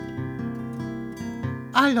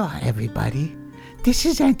Aloha, everybody. This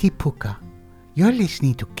is Auntie Puka. You're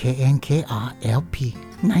listening to KNKR-LP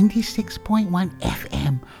 96.1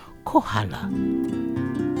 FM, Kohala.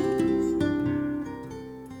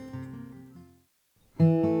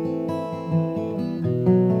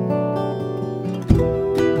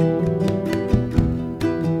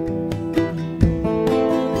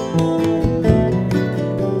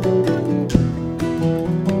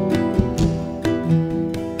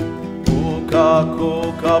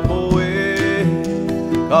 Kukakuka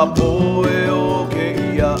ka poe o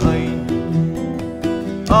ke ia aina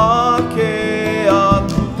a ke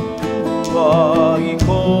akua I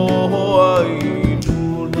koa I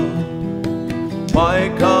luna mai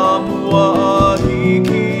ka mua a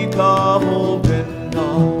hiki ka hopena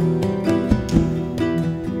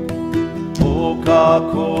o ka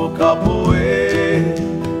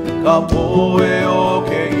poe o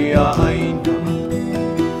ke ia aina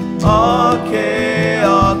a ke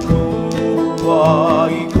akua I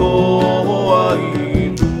koa I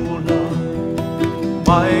luna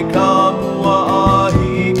mai ka mua a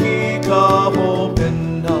hiki ka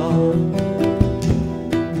hopena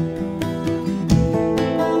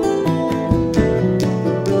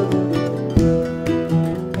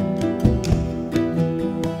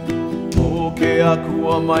o ke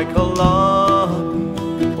akua mai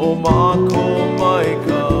Kalani o mako mai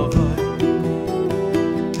ka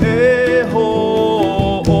e ho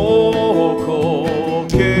ko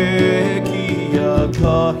ke kia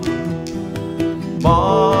kahi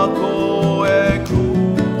mako e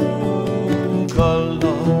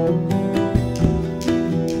kukala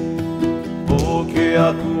o ke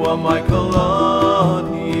akua mai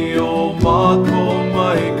Kalani o mako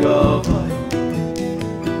mai ka vai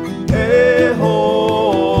e ho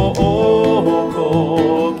ko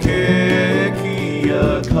ke kia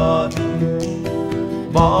kahi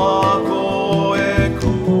mako e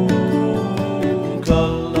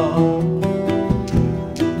kukala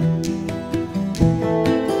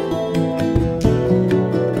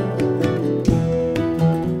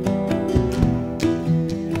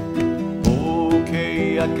o ke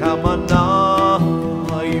ia kamana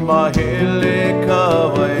I mahele ka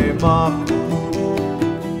wai mako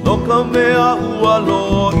no ka mea ua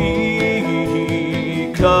lo'i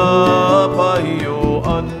ka pai o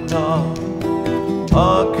ana a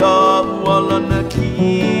ka ualana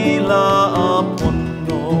kila a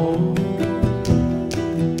pono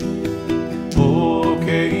o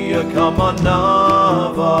ke ia ka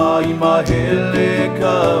manawa I mahele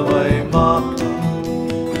ka wai maka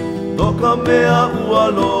no ka mea ua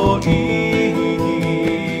lo'i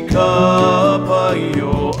ka pai o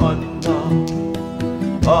ana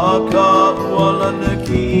a ka ualana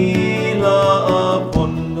kila a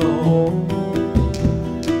pono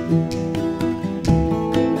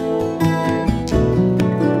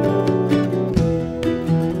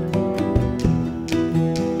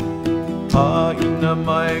Haina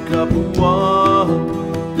mai ka pua,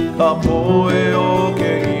 ka poe o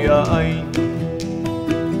ke ia aina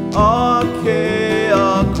a ke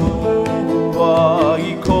akua I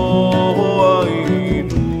koa I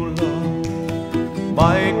lula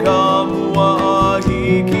mai ka mua a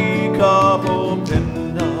hiki ka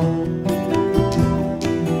hopena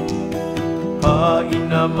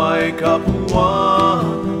Haina mai ka pua,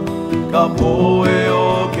 ka poe o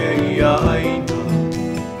ke ia aina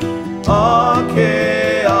a ke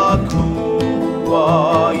akua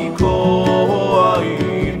I koa I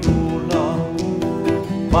lula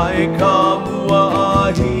mai ka mua a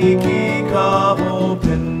hiki ka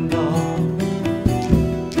hopena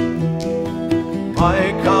mai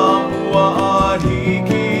ka mua a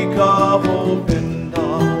hiki ka hopena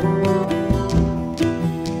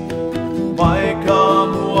mai ka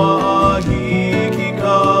mua a hiki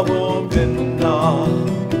ka hopena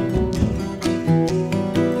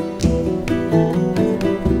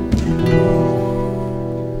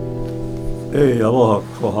Hey, aloha,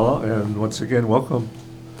 Kohala, and once again, welcome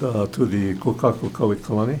to the Kukakuka with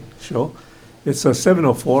Kalani show. It's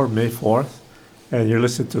 7:04, May 4th, and you're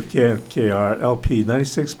listening to KNKR LP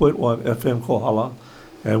 96.1 FM Kohala,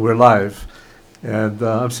 and we're live. And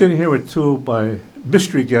I'm sitting here with two of my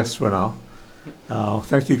mystery guests for now.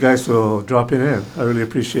 Thank you guys for dropping in. I really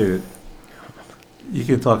appreciate it. You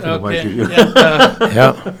can talk to the mic.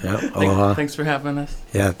 Aloha. Thanks for having us.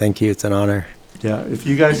 Yeah, thank you. It's an honor. Yeah, if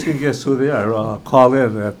you guys can guess who they are, call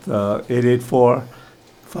in at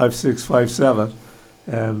 884-5657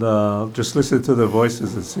 and just listen to their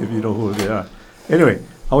voices and see if you know who they are. Anyway,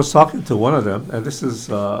 I was talking to one of them, and this is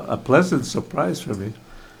a pleasant surprise for me.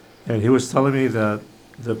 And he was telling me that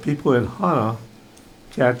the people in Hana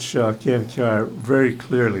catch KNKR very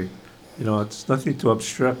clearly. It's nothing to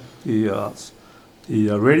obstruct the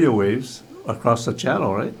radio waves across the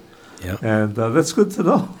channel, right? Yeah. And that's good to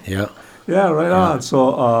know. Yeah. Yeah, right on.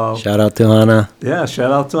 So, Shout out to Hannah. yeah,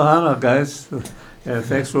 shout out to Hannah, guys. And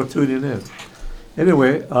thanks for tuning in.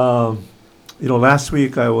 Anyway, last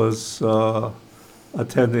week I was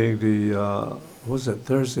attending the, what was it,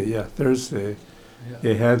 Thursday? Yeah, Thursday. Yeah.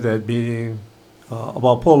 They had that meeting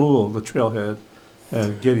about Polulu, the trailhead,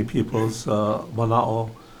 and getting people's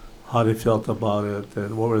mana'o, how they felt about it,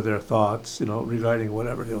 and what were their thoughts, regarding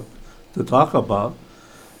whatever they want to talk about.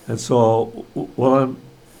 And so while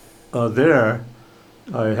I'm there,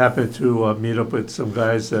 I happened to meet up with some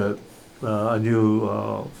guys that I knew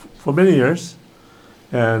for many years,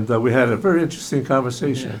 and we had a very interesting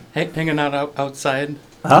conversation. Hanging out outside.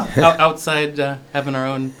 Huh? Outside, having our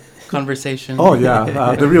own conversation. Oh,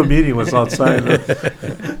 yeah. The real meeting was outside.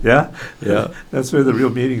 Yeah? Yeah. That's where the real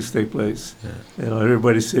meetings take place. Yeah.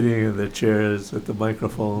 Everybody sitting in their chairs with the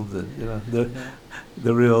microphones, and,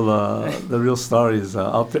 the real story is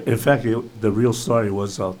out there. In fact, the real story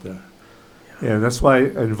was out there. And that's why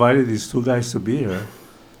I invited these two guys to be here,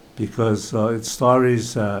 because it's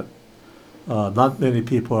stories that not many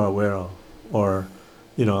people are aware of, or,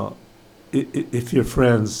 if you're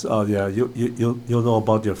friends, you'll know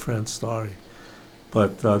about your friend's story.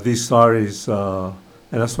 But these stories, and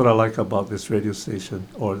that's what I like about this radio station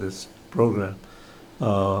or this program.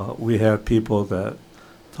 We have people that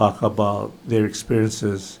talk about their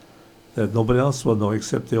experiences that nobody else will know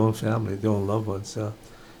except their own family, their own loved ones. And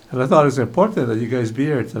I thought it was important that you guys be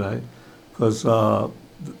here tonight, because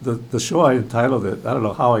the show, I entitled it, I don't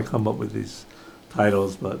know how I come up with these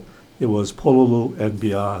titles, but it was Polulu and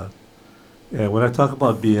Beyond. And when I talk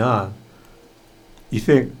about beyond, you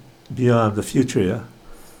think beyond the future, yeah?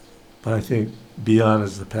 But I think beyond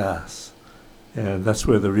is the past. And that's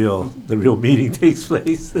where the real meeting takes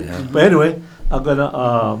place. Yeah. But anyway, I'm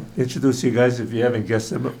gonna introduce you guys if you haven't guessed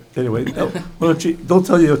them. Anyway, why don't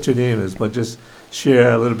tell you what your name is, but just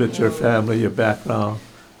share a little bit your family, your background.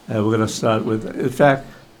 And we're gonna start with, in fact,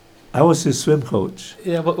 I was his swim coach.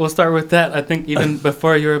 Yeah, we'll start with that. I think even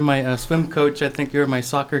before you were my swim coach, I think you were my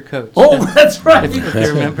soccer coach. Oh, that's right. If you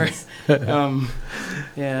remember.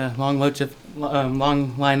 Yeah,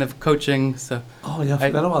 long line of coaching. So Oh, yeah, I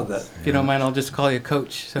forgot about that. if you don't mind, I'll just call you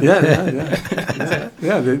coach. So. Yeah.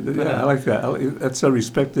 I like that. That's a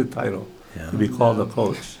respected title, to be called a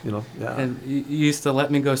coach, yeah. And you used to let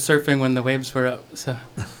me go surfing when the waves were up. So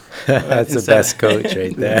That's the best coach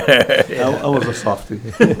right there. I was a softie.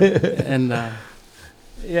 and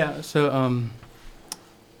so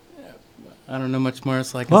I don't know much more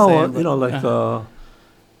else I can say.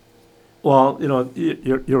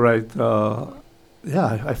 You're right.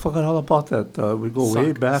 I forgot all about that. We go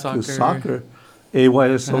way back to soccer.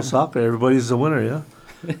 AYSO soccer. Everybody's a winner, yeah?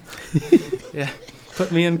 Yeah,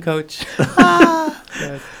 put me in, coach.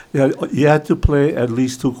 Yeah, you had to play at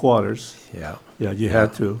least 2 quarters. Yeah. Yeah, you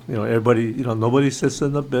had to. Everybody, nobody sits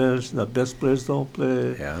on the bench. The best players don't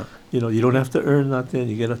play. Yeah. You don't have to earn nothing.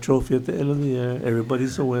 You get a trophy at the end of the year.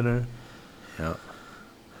 Everybody's a winner. Yeah.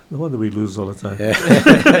 No wonder we lose all the time.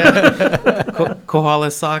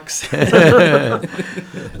 Kohala socks.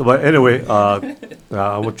 But anyway,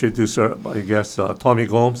 I want to introduce my guest, Tommy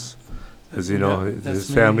Gomes. As you know, his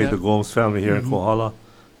me, family, yeah. the Gomes family here in Kohala.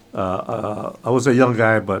 I was a young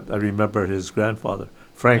guy, but I remember his grandfather,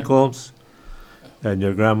 Frank Gomes, and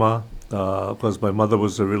your grandma, because my mother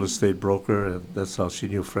was a real estate broker, and that's how she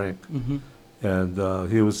knew Frank. Mm-hmm.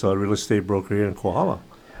 And he was a real estate broker here in Kohala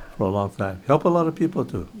for a long time. Helped a lot of people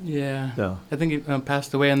too. Yeah. Yeah. I think he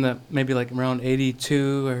passed away in maybe like around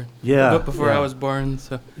 82 or Yeah. before I was born.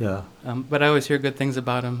 So, Yeah. but I always hear good things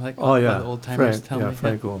about him. Like Oh yeah. the old timers Frank, tell me.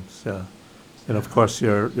 Frank Gomes. Yeah. And of course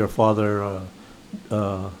your father.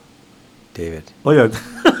 David. Oh yeah.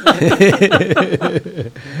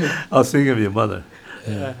 I was thinking of your mother.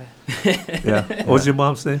 Yeah. Yeah. What was your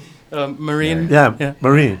mom's name? Marine. Yeah, Yeah.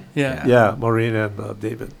 Maureen. Yeah. Yeah, Maureen and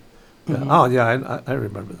David. Yeah. Mhm. Oh yeah, I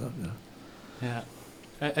remember them. Yeah.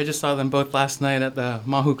 Yeah. I just saw them both last night at the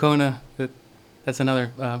Mahukona. That's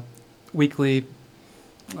another weekly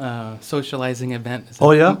socializing event.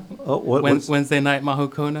 Oh yeah. Oh, Wednesday night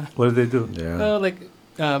Mahukona. what did they do? Yeah.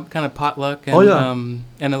 Kind of potluck and Oh, yeah.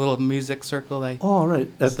 And a little music circle. Oh right,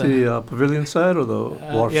 at So- the pavilion side or the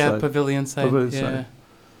wharf yeah, side? pavilion side. Pavilion yeah. side.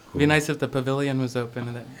 It'd be nice if the pavilion was open.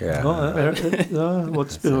 And Yeah. Well,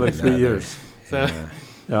 it's been like 3 years. so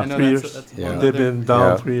Yeah, I know 3 years. that's Yeah. one They've other- been down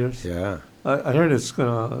Yeah. 3 years. Yeah. I heard it's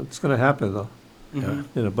gonna happen though Mhm.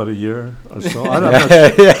 in about a year or so. I don't know.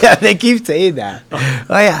 Yeah, they keep saying that.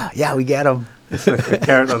 Oh yeah, we get them. It's like a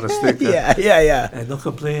carrot on a stick. Yeah. And don't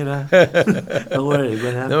complain, huh? Don't worry, it's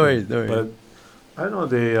gonna happen. No worries. But I know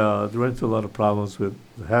they run into a lot of problems with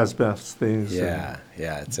hazmat things. Yeah,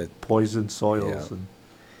 it's a And poison soils, Yeah. and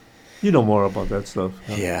you know more about that stuff.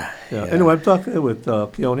 Huh? yeah. Anyway, I'm talking with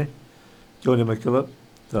Keone McKillop.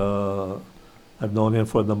 I've known him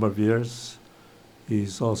for a number of years.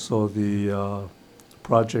 He's also the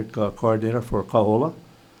project coordinator for Kohala,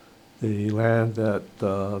 the land that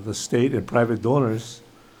the state and private donors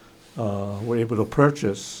were able to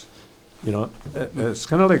purchase. You know, it's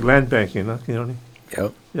kind of like land banking, huh, Keone?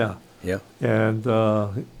 Yep. Yeah. Yep. And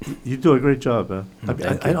you do a great job, man.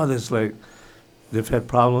 Thank I you. know there's like, they've had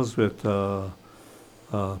problems with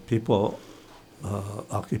people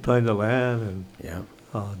occupying the land and Yeah.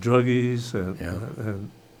 druggies and, Yeah. and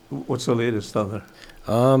what's the latest on there?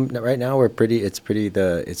 Right now we're pretty. It's pretty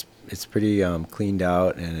cleaned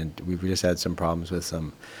out, and we've just had some problems with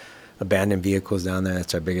some abandoned vehicles down there.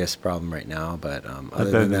 That's our biggest problem right now. But other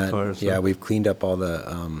than Abandoned that, cars, yeah, huh? we've cleaned up all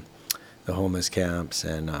the homeless camps,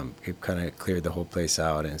 and we've kind of cleared the whole place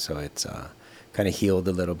out, and so it's kind of healed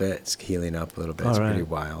a little bit. It's healing up a little bit. All It's right. pretty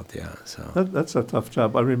wild, yeah. So That's a tough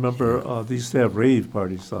job. I remember they used to have rave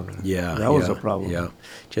parties on there. yeah, That was yeah, a problem. Yeah,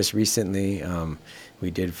 just recently we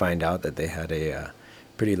did find out that they had a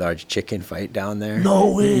pretty large chicken fight down there.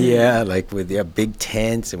 No way. Yeah, like with big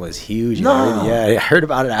tents, and was huge. and No. everything. Yeah, I heard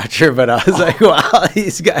about it after, but I was like, wow,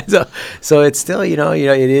 these guys. So it's still,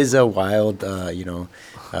 it is a wild,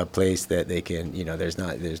 a place that they can, there's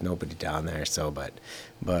nobody down there. So, but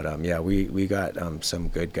yeah, we got some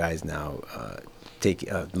good guys now,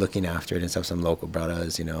 looking after it and stuff. Some local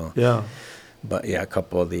brothers, Yeah. But yeah, a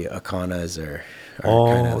couple of the Akanas are Oh,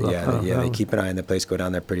 kind of the they family. keep an eye on the place. Go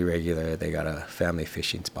down there pretty regular. They got a family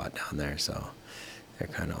fishing spot down there, so they're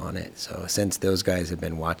kind of on it. So since those guys have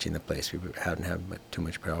been watching the place, we haven't had too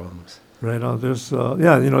much problems. Right on. There's,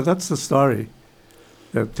 that's the story.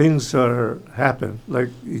 That things happen. Like,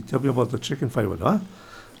 you tell me about the chicken fight with, huh?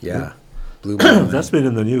 Yeah, blew my mind. That's been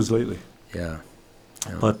in the news lately. Yeah.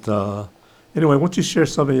 But anyway, why don't you share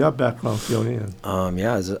some of your background, Keone? And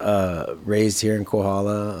I was raised here in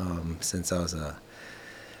Kohala since I was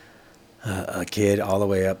a kid all the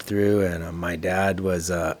way up through, and my dad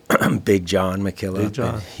was Big John McKillop. Big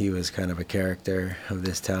John. And he was kind of a character of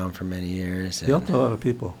this town for many years. he helped a lot of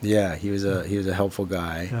people. Yeah, he was a helpful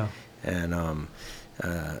guy. Yeah.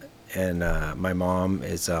 And my mom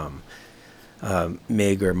is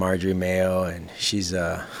Mig or Marjorie Mayo, and she's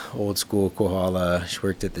old school Kohala. She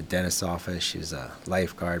worked at the dentist's office. She was a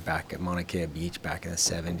lifeguard back at Mauna Kea Beach back in the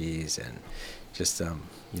 70s, and just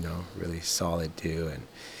really solid too. And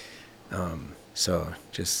so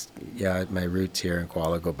just my roots here in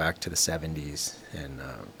Kohala go back to the 70s, and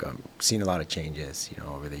seen a lot of changes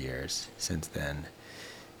over the years since then.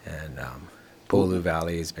 And Polu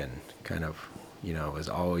Valley has been kind of has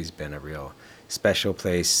always been a real special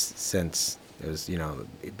place since it was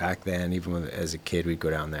back then. Even as a kid, we'd go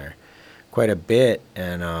down there quite a bit,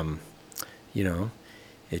 and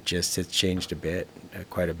it's changed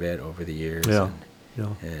quite a bit over the years. Yeah.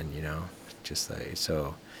 And just like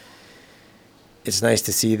so. It's nice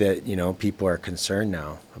to see that people are concerned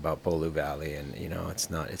now about Polu Valley, and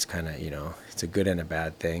it's kind of it's a good and a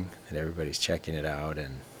bad thing, and everybody's checking it out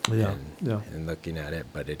and looking at it.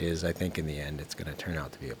 But it is, I think, in the end, it's going to turn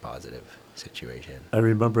out to be a positive situation. I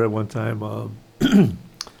remember at one time when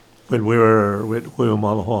we were with Huyo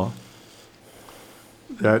Malahoa,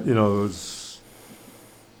 that, it was,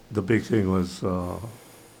 the big thing was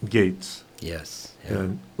gates Yes.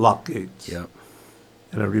 and lock gates. Yep.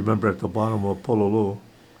 And I remember at the bottom of Pololu,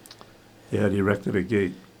 they had erected a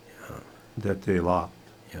gate that they locked.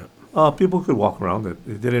 Yep. People could walk around it.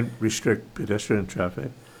 They didn't restrict pedestrian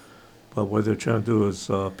traffic. But what they're trying to do is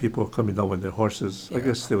people coming down with their horses. I Yeah.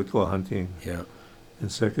 guess they would go hunting Yep. in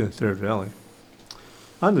Second and Third Valley.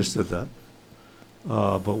 I understood that.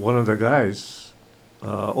 But one of the guys,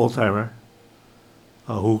 old timer,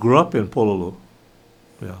 who grew up in Pololu,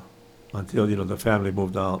 until the family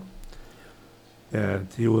moved out, and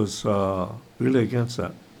he was really against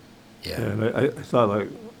that. Yeah. And I thought, like,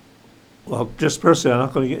 well, just personally, I'm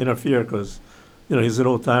not going to interfere because, he's an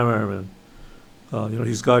old timer and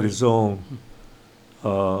he's got his own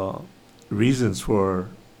reasons for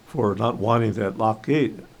not wanting that lock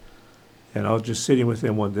gate. And I was just sitting with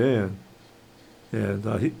him one day, and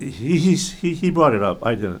he brought it up.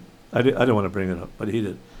 I didn't. I didn't want to bring it up, but he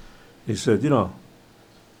did. He said,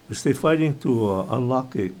 if they're fighting to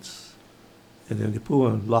unlock gates, and then they put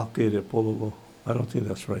one lock gate at Pololo, I don't think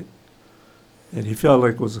that's right. And he felt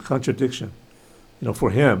like it was a contradiction,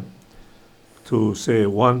 for him to say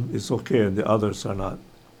one is okay and the others are not.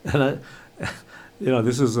 And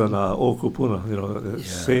this is an old kupuna,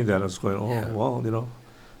 saying that. I was going, Yeah. well,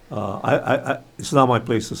 it's not my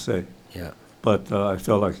place to say. Yeah. But I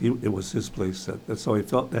felt like it was his place. That's how he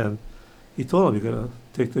felt. And he told him, you're going to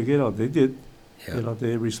take the gate out. They did. Yeah.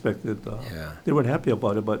 They respected. Yeah. They weren't happy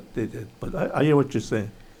about it, but they did. But I hear what you're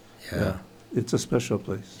saying. Yeah. It's a special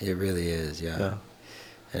place. It really is. Yeah. Yeah.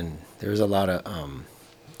 And there was a lot of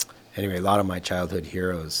a lot of my childhood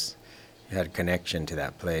heroes had a connection to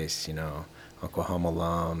that place. Uncle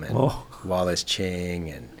Hamalam and Wallace Ching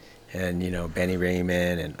and Benny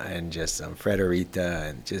Raymond and just Frederita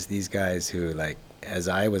and just these guys who, like, as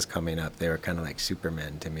I was coming up, they were kind of like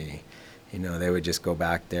supermen to me. They would just go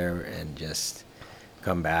back there and just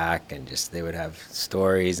come back and just they would have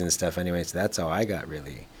stories and stuff anyway. So that's how I got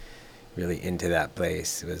really into that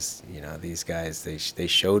place. It was these guys, they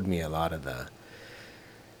showed me a lot of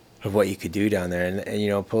what you could do down there. And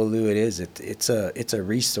Polu, it's a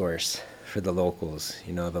resource for the locals.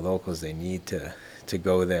 The locals, they need to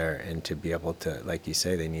go there and to be able to, like you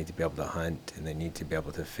say, they need to be able to hunt and they need to be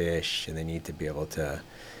able to fish and they need to be able to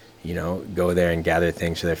go there and gather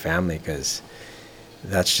things for their family, because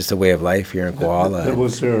that's just a way of life here in Kohala. That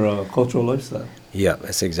was their cultural lifestyle. Yeah,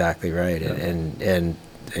 that's exactly right. Yeah. And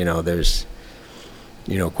there's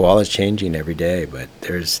Kohala's changing every day, but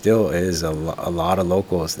there still is a lot of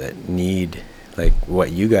locals that need, like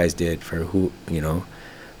what you guys did for Hui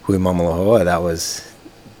Mamalahoa. That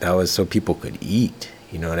was so people could eat,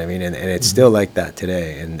 you know what I mean? And it's still like that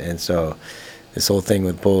today. And so this whole thing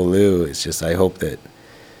with Pololu is just, I hope that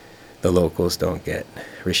the locals don't get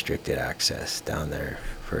restricted access down there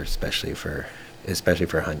especially for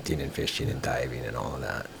hunting and fishing and diving and all of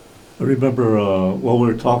that. I remember while we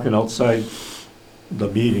were talking outside the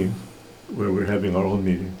meeting, where we're having our own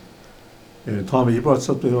meeting, and Tommy, you brought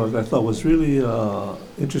something that I thought was really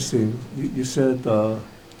interesting. You said you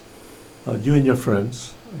and your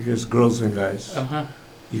friends, I guess girls and guys,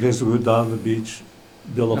 you guys would go down the beach,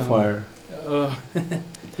 build a fire.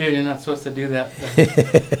 You're not supposed to do that.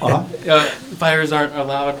 Uh-huh. Fires aren't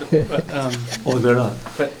allowed. But, They're not.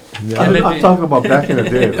 But I'm talking about back in the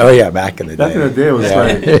day. Oh yeah, back in the day. Back in the day, it was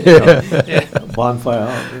like bonfire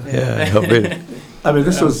out. I mean,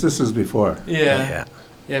 this is before. Yeah.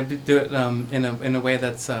 Do it in a way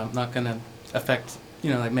that's not going to affect,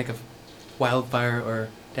 like make a wildfire or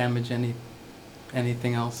damage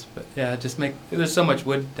anything else. But yeah, there's so much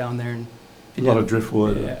wood down there, and A lot of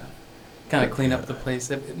driftwood. Yeah. Kind of clean up the place.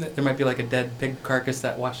 There might be like a dead pig carcass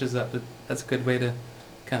that washes up. That's a good way to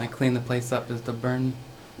kind of clean the place up, is to burn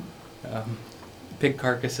pig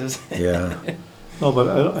carcasses. Yeah. No,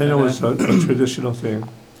 but I know it's a traditional thing.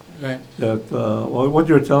 Right. That what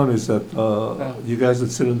you're telling me is that you guys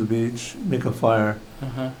would sit on the beach, make a fire,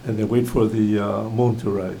 and then wait for the moon to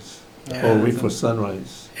rise, or wait for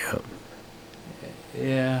sunrise. Yeah.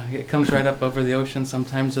 Yeah, it comes right up over the ocean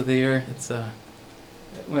sometimes of the year. It's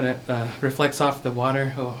when it reflects off the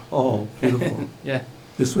water. Oh, beautiful. Yeah.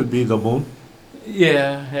 This would be the moon?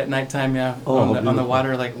 Yeah, at nighttime, yeah. Oh, on the beautiful.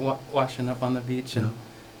 water, like washing up on the beach, and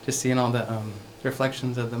just seeing all the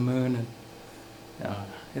reflections of the moon. And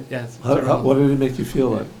it's What did it make you feel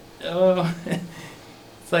like? Oh,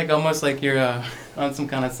 it's like almost like you're on some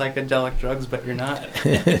kind of psychedelic drugs, but you're not.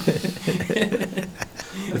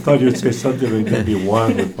 I thought you'd say something like, "I'd be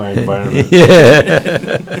one with my environment."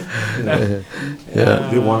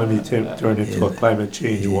 They wanted me to turn into a climate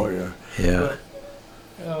change warrior. Yeah.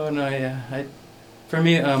 Oh no, yeah. For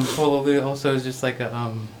me, Pololu also is just like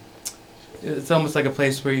it's almost like a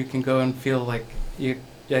place where you can go and feel like you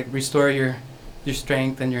restore your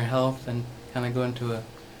strength and your health, and kind of go into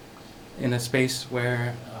a space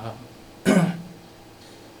where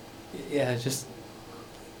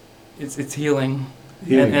it's healing.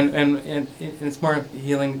 And it's more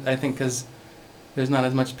healing, I think, because there's not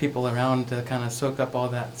as much people around to kind of soak up all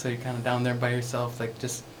that. So you're kind of down there by yourself, like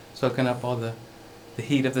just soaking up all the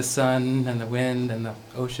heat of the sun and the wind and the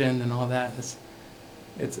ocean and all that.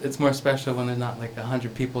 It's more special when there's not like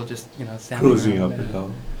 100 people just standing Cruising around up there. and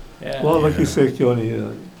down. Yeah. Well, like you say,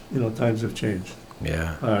 Keone, times have changed.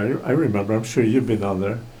 Yeah. I remember. I'm sure you've been down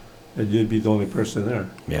there, and you'd be the only person there.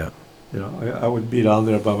 Yeah. I would be down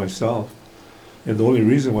there by myself, and the only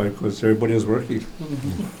reason why, because everybody was working.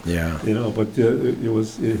 Yeah. But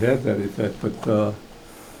it had that effect. But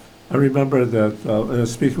I remember that when I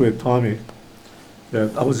was speaking with Tommy,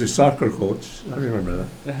 that I was your soccer coach. I remember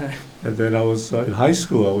that. And then I was in high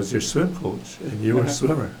school. I was your swim coach, and you were a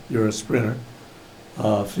swimmer. You were a sprinter,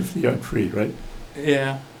 50-yard free, right?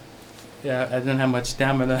 Yeah. Yeah, I didn't have much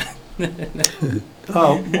stamina.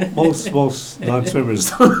 Most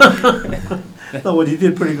non-swimmers. No, but you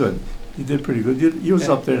did pretty good. You was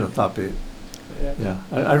up there in the top 8. Yeah,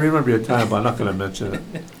 I remember your time, but I'm not going to mention it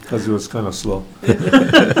because it was kind of slow.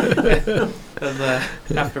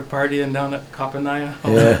 After partying down at Kapanaya.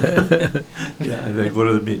 Yeah, and then go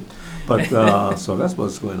to the meet. But so that's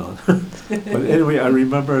what's going on. But anyway, I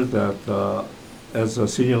remember that as a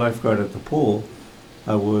senior lifeguard at the pool,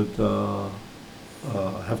 I would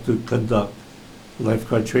have to conduct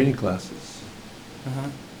lifeguard training classes, Uh-huh.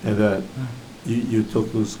 and that you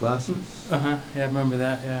took those classes. Uh-huh. Yeah, I remember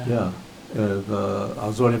that, yeah. Yeah, and I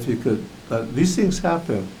was wondering if you could. These things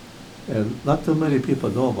happen, and not too many people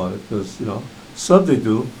know about it because some they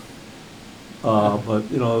do. But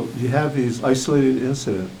you have these isolated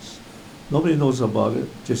incidents. Nobody knows about it,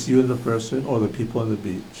 just you and the person or the people on the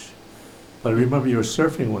beach. But I remember you were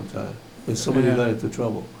surfing one time and somebody Yeah. got into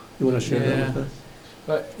trouble. You want to share that with us?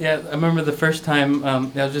 But yeah, I remember the first time I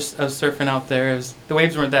was surfing out there. The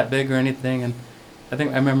waves weren't that big or anything, and I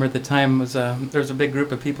remember at the time was there was a big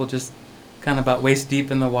group of people just kind of about waist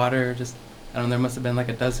deep in the water. Just I don't know, there must have been like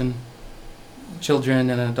a dozen children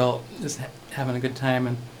and an adult just having a good time,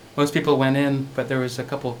 and most people went in, but there was a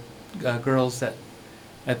couple girls that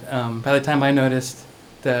by the time I noticed,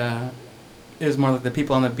 it was more like the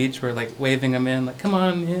people on the beach were like waving them in, like come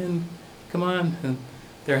on in, come on, and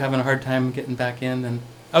they were having a hard time getting back in, and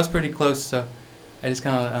I was pretty close, so I just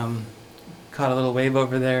kind of caught a little wave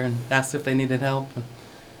over there and asked if they needed help.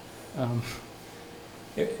 And,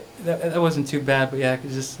 that wasn't too bad, but yeah,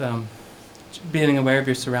 it's just being aware of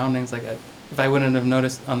your surroundings. Like if I wouldn't have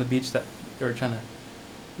noticed on the beach that they were trying to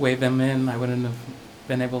wave them in, I wouldn't have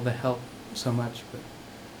been able to help so much.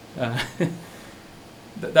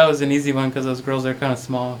 But that was an easy one because those girls are kind of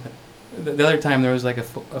small. The other time there was like a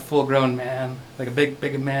full-grown man, like a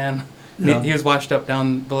big man. Yeah. He was washed up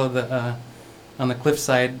down below the on the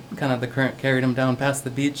cliffside. Kind of the current carried him down past the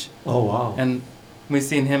beach. Oh, wow. And we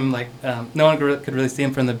seen him like no one could really see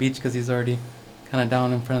him from the beach because he's already kind of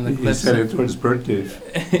down in front of the cliff. He's headed towards bird cave.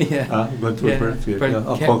 Yeah. Went to a bird cave. But Yeah.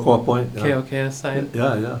 Up Cocoa Point. Yeah. KOK side.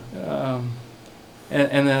 Yeah.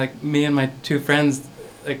 And then like me and my two friends,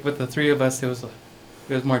 like with the three of us, it was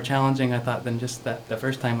more challenging I thought than just the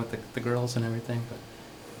first time with the girls and everything, but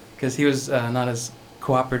because he was not as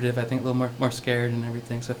cooperative, I think a little more scared and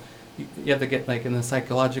everything. So you have to get like in the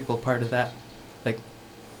psychological part of that, like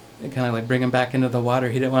kind of like bring him back into the water.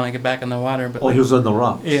 He didn't want to get back in the water, but He was on the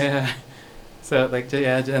rocks. yeah. So like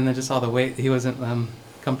and then just all the weight, he wasn't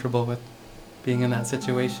comfortable with being in that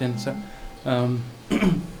situation. So yeah,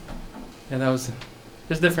 that was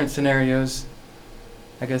just different scenarios.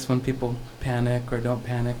 I guess when people panic or don't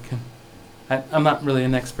panic. I'm not really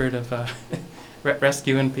an expert of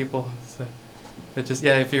rescuing people, so, but just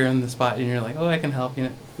if you're in the spot and you're like, oh, I can help,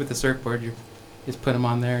 with the surfboard, you just put them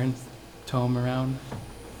on there and tow them around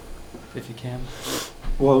if you can.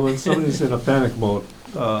 Well, when somebody's in a panic mode,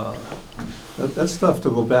 that's tough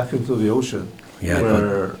to go back into the ocean. Yeah,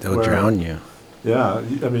 they'll drown you. Yeah,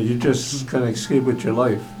 I mean, you just kind of escape with your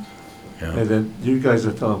life, Yeah. and then you guys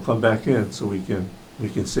are telling them, come back in so we can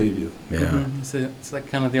save you. Yeah. Mm-hmm. So it's like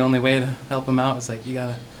kind of the only way to help them out. It's like you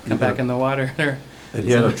gotta come back in the water. And he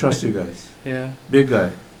had to trust you guys. Yeah. Big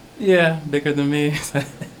guy. Yeah, bigger than me.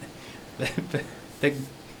 Big.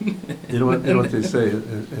 You know what they say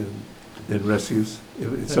in rescues?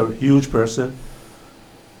 If it's a huge person,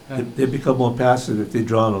 they become more passive if they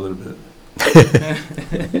drown a little bit.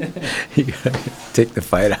 You gotta take the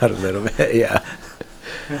fight out a little bit. Yeah.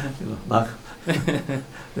 Knock.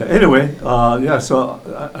 Yeah, anyway,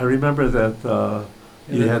 so I remember that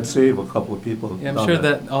you had saved a couple of people. Yeah, I'm sure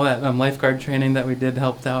that all that lifeguard training that we did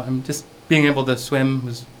helped out. And just being able to swim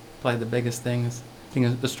was probably the biggest thing, is being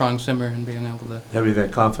a strong swimmer and being able to... Having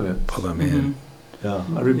that confidence. Pull them in. Yeah,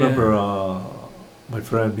 I remember my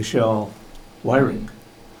friend Michelle Wyring.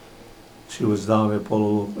 She was down at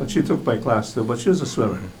Polo, and she took my class too, but she was a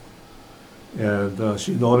swimmer. And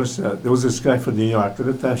she noticed that there was this guy from New York. At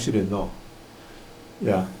the time, she didn't know.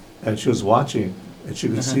 Yeah, and she was watching, and she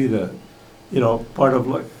could see that, part of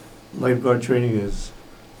lifeguard training is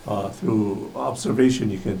through observation.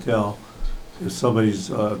 You can tell if somebody's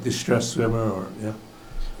a distressed swimmer or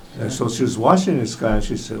And so she was watching this guy, and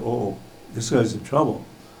she said, "Oh, this guy's in trouble."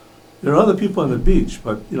 There are other people on the beach,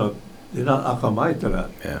 but they're not akamai to that.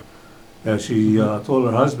 Yeah. And she told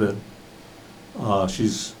her husband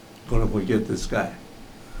she's going to go get this guy.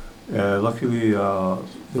 Luckily,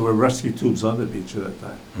 there were rescue tubes on the beach at that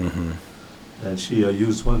time. Mm-hmm. And she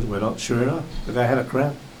used one that went out. Sure enough, the guy had a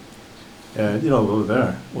cramp. And, over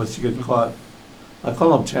there, once you get caught, I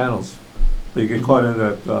call them channels, but you get caught in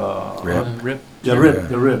that... Rip. Yeah, Sure.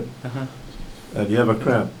 the rib. Uh-huh. And you have a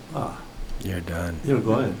cramp. You're done. You're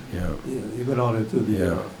going. Yeah. You go down into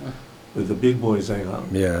the... where the big boys hang out.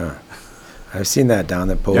 Yeah. I've seen that down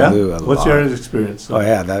at Yeah? Polu a lot. What's your experience? Oh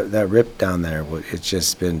yeah, that rip down there. It's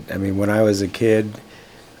just been. I mean, when I was a kid,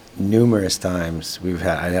 numerous times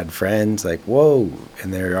I had friends like, whoa,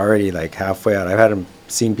 and they're already like halfway out. I've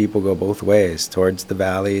seen people go both ways, towards the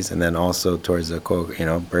valleys and then also towards the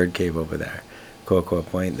bird cave over there, Kohala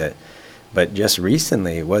Point. But just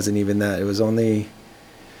recently, it wasn't even that. It was only,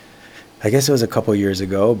 I guess it was a couple years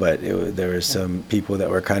ago, but there were some people that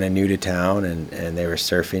were kind of new to town, and they were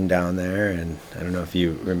surfing down there. And I don't know if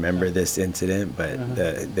you remember this incident, but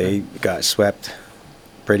they got swept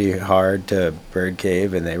pretty hard to Bird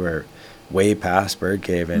Cave, and they were way past Bird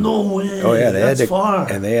Cave. And No way. oh yeah, That's far.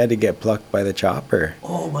 and they had to get plucked by the chopper.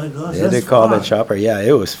 Oh my gosh, They had that's to call far. the chopper. Yeah,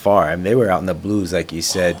 it was far. I mean, they were out in the blues, like you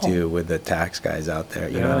said, too, with the tax guys out there.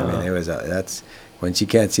 You know what I mean? It was that's once you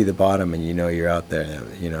can't see the bottom and you know you're out there.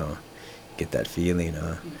 Get that feeling,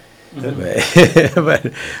 huh?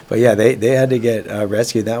 But yeah, they had to get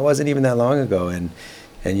rescued. That wasn't even that long ago, and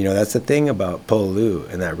that's the thing about Polu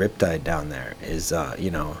and that riptide down there is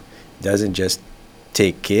it doesn't just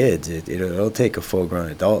take kids. It'll take a full-grown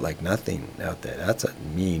adult like nothing out there. That's a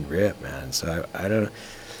mean rip, man. So I don't.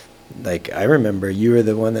 Like, I remember you were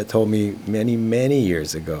the one that told me many, many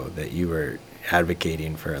years ago that you were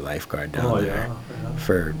advocating for a lifeguard down there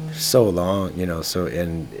for so long, so,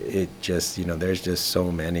 and it just, there's just so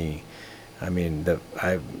many. I mean,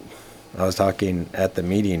 I was talking at the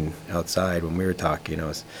meeting outside when we were talking, I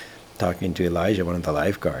was talking to Elijah, one of the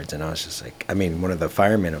lifeguards, and I was just like, one of the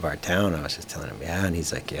firemen of our town, I was just telling him, yeah, and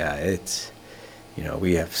he's like, yeah, it's,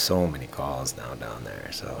 we have so many calls now down there,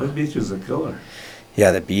 so. The beach is a killer.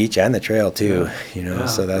 Yeah, the beach and the trail too, Yeah,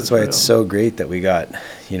 so that's the why it's trail. so great that we got,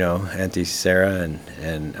 Auntie Sarah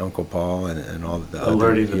and Uncle Paul and all the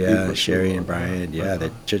Alerting the other, people Sherry too. and Brian, they're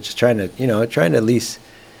just trying to, trying to at least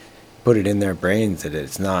put it in their brains that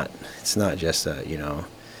it's not just a,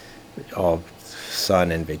 all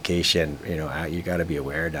sun and vacation, you got to be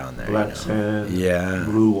aware down there. Black sand, Yeah.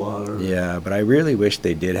 blue water. Yeah, but I really wish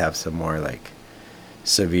they did have some more like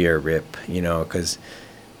severe rip, because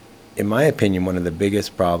in my opinion, one of the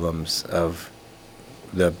biggest problems of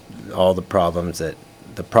the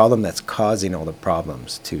problem that's causing all the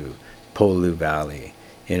problems to Polu Valley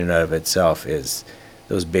in and of itself is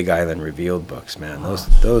those Big Island Revealed books, man.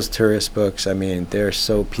 Those tourist books, I mean, they're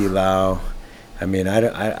so pilau. I mean,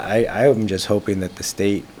 I'm just hoping that the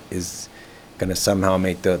state is gonna somehow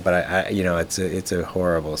make the, but it's a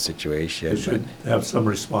horrible situation. They should have some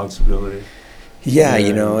responsibility. Yeah,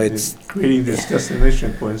 in it's creating these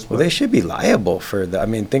destination points. well, they should be liable for the. I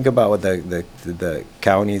mean, think about what the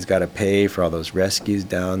county's got to pay for all those rescues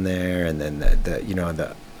down there, and then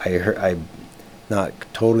I'm not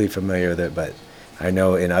totally familiar with it, but I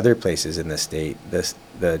know in other places in the state,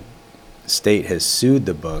 the state has sued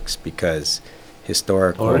the books because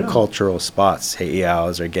historical cultural spots,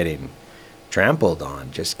 heiaus, are getting trampled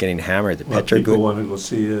on, just getting hammered. The people want to go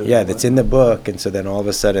see it. yeah, that's in the book, and so then all of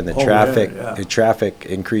a sudden the traffic yeah. the traffic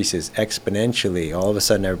increases exponentially. All of a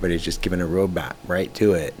sudden everybody's just given a road map right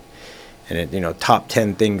to it, and it top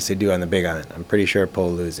 10 things to do on the Big Island. I'm pretty sure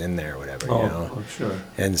Polu's in there or whatever. I'm sure.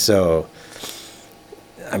 And so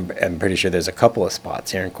I'm pretty sure there's a couple of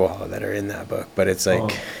spots here in Kohala that are in that book, but it's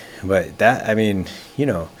like, but that, I mean,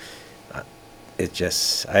 it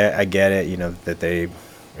just, I get it, that they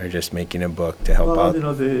are just making a book to help out.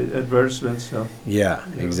 The advertisements. Yeah,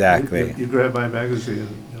 exactly. You grab my magazine,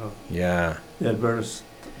 Yeah. the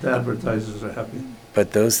advertisers are happy.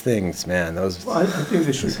 But those things, man, those. Well, I think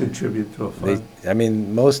they should contribute to a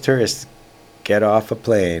fund. Most tourists get off a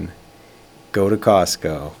plane, go to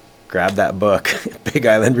Costco, grab that book, Big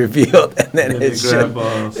Island Revealed, and then And it's they grab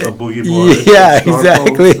just, some boogie boards. yeah, snorkels.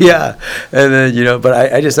 exactly, yeah. And then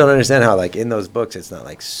but I just don't understand how, like, in those books, it's not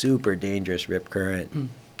like super dangerous rip current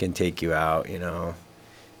can take you out.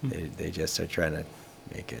 They just are trying to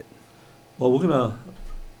make it. Well, we're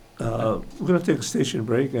gonna take a station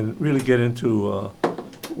break and really get into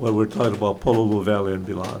what we're talking about, Pololu Valley and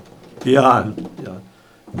beyond.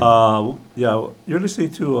 You're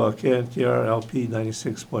listening to KNKR LP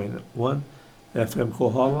 96.1 FM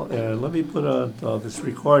Kohala, and let me put on this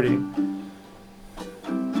recording.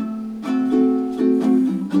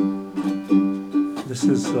 This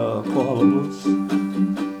is Kohala Blues.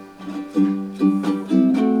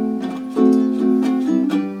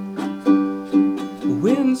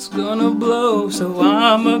 Wind's gonna blow, so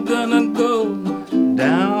I'm gonna go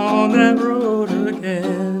down that road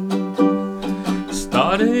again.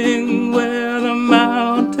 Starting where the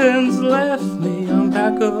mountains left me, I'm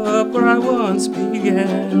back up where I once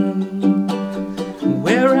began.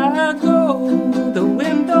 Where I go, the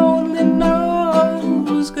wind only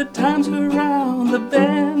knows. Good times around the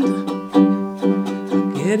bend.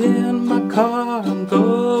 Get in my car, I'm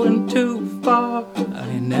going too far.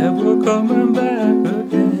 I ain't never coming back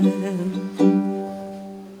again.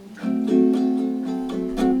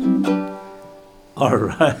 All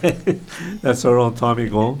right. That's our own Tommy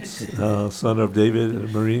Gomes, son of David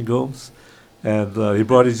and Maureen Gomes. And he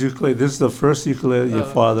brought his ukulele. This is the first ukulele your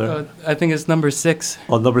father. I think it's number 6.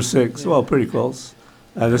 Oh, number 6. Yeah. Well, pretty close.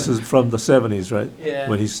 And this is from the 70s, right? Yeah.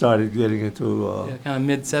 When he started getting into, Yeah, kind of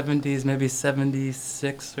mid-70s, maybe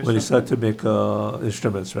 76 or when he something. started to make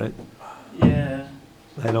instruments, right? Yeah.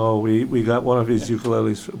 I know we got one of his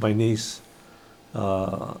ukuleles for my niece.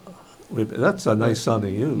 That's a nice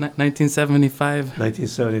sounding uke. 1975.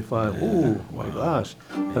 1975. Ooh, my gosh.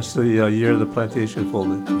 That's the year the plantation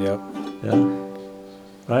folded. Yep. Yeah.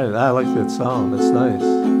 Right. I like that sound. That's nice.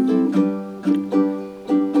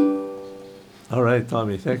 All right,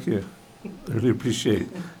 Tommy. Thank you. I really appreciate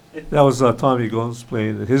it. That was Tommy Gomes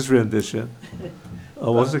playing his rendition.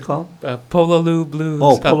 What's it called? Pololu Blues.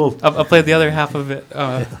 Oh, Polo. I'll play the other half of it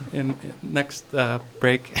in next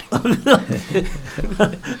break.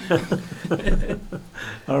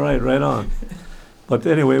 All right, right on. But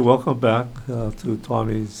anyway, welcome back to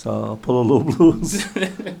Tommy's Pololo Blues.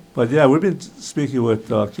 But yeah, we've been speaking with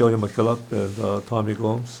Kelly McKillop and Tommy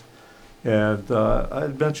Gomes. And I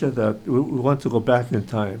had mentioned that we want to go back in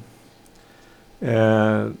time.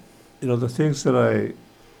 And, the things that I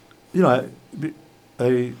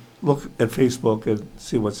look at Facebook and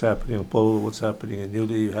see what's happening in Polo, what's happening in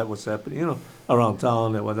Newly, what's happening, around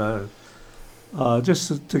town and whatnot.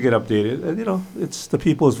 Just to get updated. And, it's the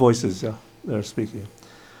people's voices that are speaking.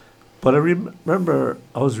 But I remember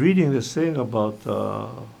I was reading this thing about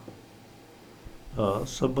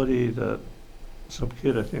some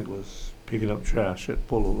kid I think was picking up trash at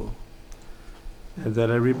Pololo. And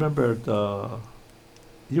then I remembered,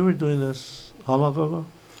 you were doing this how long ago?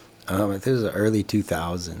 This was the early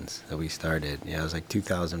 2000s that we started. Yeah, it was like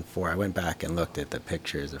 2004. I went back and looked at the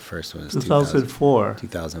pictures. The first one was 2004.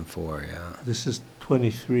 2004, yeah. This is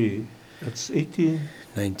 23. That's 18.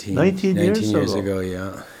 19 years ago,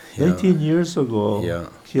 yeah. 19 years ago. Yeah.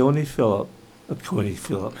 Keone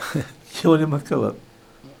McKillop.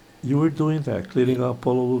 You were doing that, cleaning up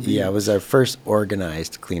Pololo Beach. Yeah, it was our first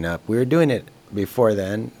organized cleanup. We were doing it before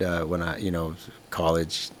then, when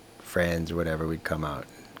college friends or whatever, we'd come out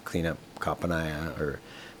and clean up Kapanaya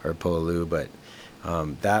or Pololu, but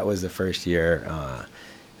that was the first year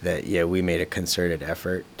that we made a concerted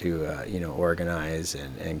effort to organize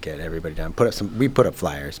and get everybody down. We put up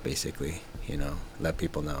flyers basically, let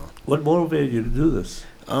people know. What motivated you to do this?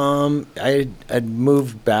 I'd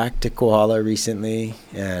moved back to Kohala recently,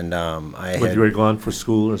 and You were gone for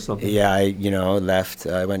school or something? Yeah, I left.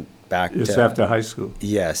 I went back. Just after high school?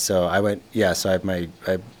 Yeah, so I went. Yeah, so I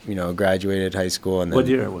graduated high school, and then, what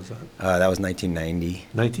year was that? That was 1990.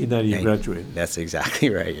 1990, you graduated. That's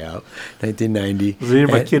exactly right. Yeah, 1990. The year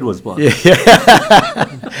my kid was born. Yeah.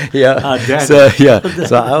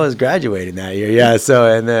 So I was graduating that year. Yeah.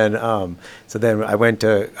 So then I went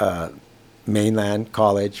to mainland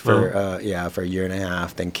college for a year and a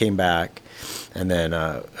half, then came back, and then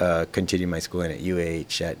continued my schooling at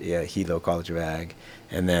UH at Hilo College of Ag,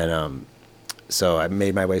 and then so I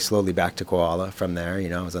made my way slowly back to Kohala from there.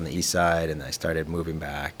 I was on the east side, and I started moving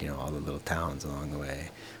back, all the little towns along the way,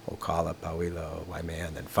 Ocala, Pauilo, Waimea,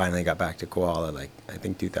 and then finally got back to Kohala, like I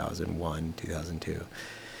think 2001, 2002.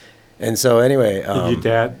 And so anyway,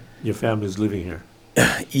 your family's living here?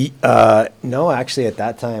 No, actually, at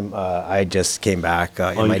that time, I just came back.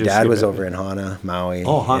 And my dad was over in Hana, Maui.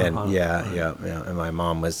 Oh, Hana. And Hana. Yeah. And my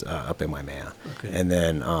mom was up in Waimea. Okay. And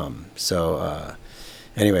then,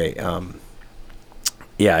 anyway,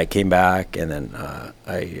 I came back, and then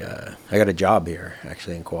I got a job here,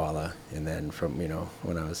 actually, in Kohala. And then from,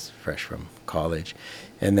 when I was fresh from college.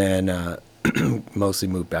 And then mostly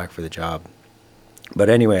moved back for the job. But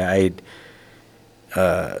anyway,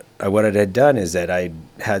 what I had done is that I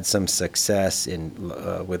had some success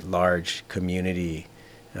with large community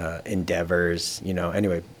endeavors.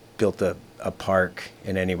 Anyway, built a park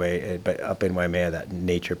but up in Waimea, that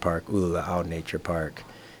nature park, Ulula'au Nature Park,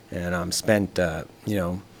 and spent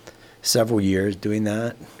several years doing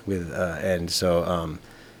that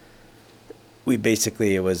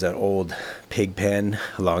it was an old pig pen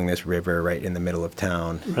along this river right in the middle of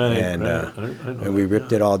town. Right, and we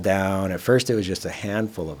ripped it all down. At first it was just a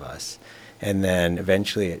handful of us. And then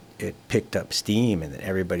eventually it picked up steam, and then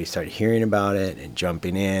everybody started hearing about it and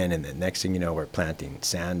jumping in. And the next thing you know, we're planting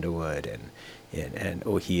sandalwood and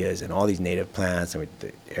ohias and all these native plants. And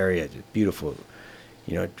the area is beautiful.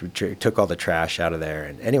 We took all the trash out of there.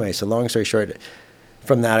 And anyway, so long story short,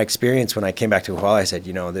 from that experience, when I came back to Kohala, I said,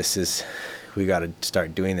 we got to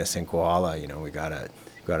start doing this in Kohala. You know, we got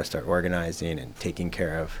to start organizing and taking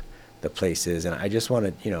care of the places. And I just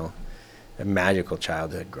wanted, you know, a magical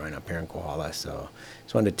childhood growing up here in Kohala. So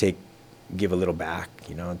just wanted to give a little back,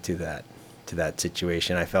 you know, to that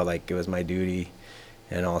situation. I felt like it was my duty,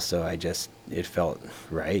 and also it felt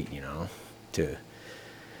right, you know,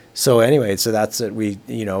 so anyway, so that's it. We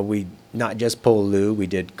not just Pololu, we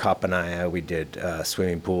did Kapanaya, we did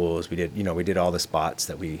swimming pools, we did all the spots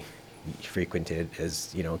that we frequented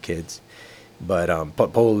as, you know, kids. But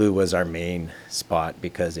Pololu was our main spot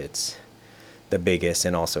because it's the biggest,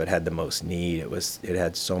 and also it had the most need. It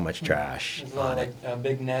had so much trash. There's a lot of like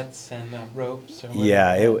big nets and ropes. Or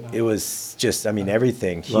Yeah, it was just, I mean,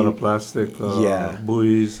 everything. A lot of plastic,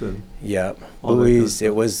 buoys and buoys.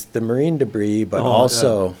 It was the marine debris, but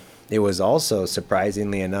it was also,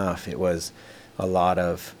 surprisingly enough, it was a lot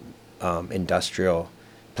of industrial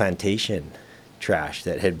plantation trash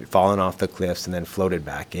that had fallen off the cliffs and then floated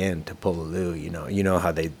back into Pololu. You know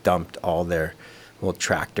how they dumped all their old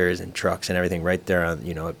tractors and trucks and everything right there on,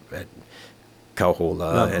 you know, at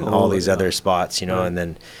Kohala and all these other spots, you know, right. And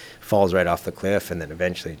then falls right off the cliff, and then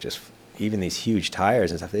eventually just even these huge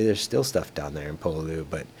tires and stuff. There's still stuff down there in Pololu,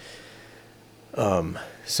 but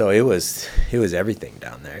so it was everything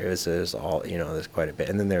down there. It was all, you know, there's quite a bit,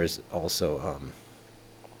 and then there's also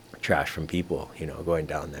trash from people, you know, going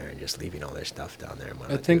down there and just leaving all their stuff down there.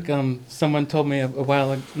 I think someone told me a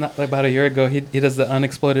while, not about a year ago, he does the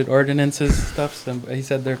unexploded ordinances stuff. So he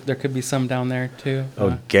said there could be some down there too.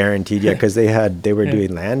 Oh, guaranteed, yeah, because they were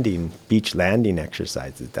doing beach landing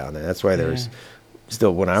exercises down there. That's why there was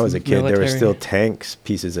still, when I was a kid, there were still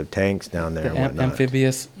pieces of tanks down there and whatnot.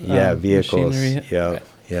 Amphibious vehicles. machinery.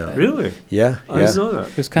 Yeah. Really? Yeah. I didn't know that.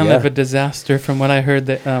 It was kind of a disaster from what I heard.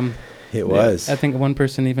 That it was. I think one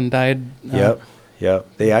person even died. Yep.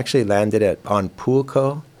 They actually landed on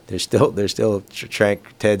Poolco. There's still tank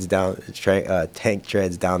treads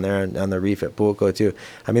down there on the reef at Poolco too.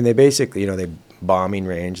 I mean, they basically, you know, they bombing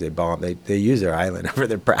range. They use their island for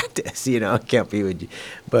their practice. You know, can't be with you.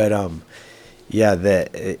 But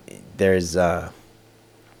there's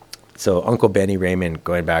so Uncle Benny Raymond,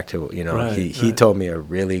 going back to, you know, he told me a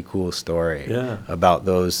really cool story about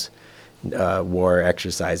those war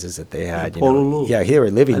exercises that they had. You know. Yeah, they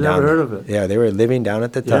were living down. I never heard of it. Yeah, they were living down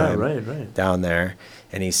at the time. Right. Down there,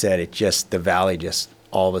 and he said the valley just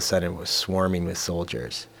all of a sudden was swarming with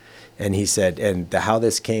soldiers. And he said, and how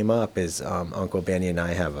this came up is Uncle Benny and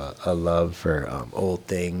I have a love for old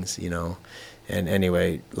things, you know. And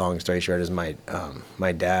anyway, long story short is my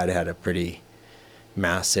dad had a pretty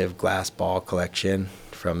massive glass ball collection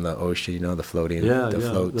from the ocean, you know, the floats,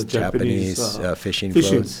 the Japanese fishing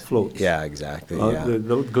floats. Yeah, exactly.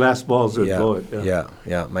 The glass balls that blow it.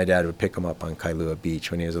 Yeah. My dad would pick them up on Kailua Beach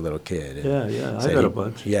when he was a little kid. And I got a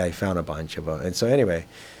bunch. Yeah, he found a bunch of them. And so anyway,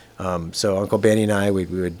 so Uncle Benny and I, we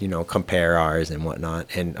would, you know, compare ours and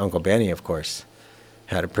whatnot. And Uncle Benny, of course,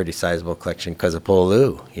 had a pretty sizable collection because of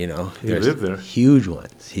Pololu, you know. He lived there. Huge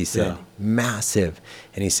ones, he said, massive.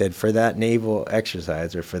 And he said for that naval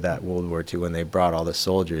exercise, or for that World War II, when they brought all the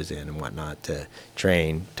soldiers in and whatnot to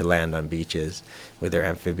train, to land on beaches with their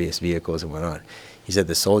amphibious vehicles and whatnot, he said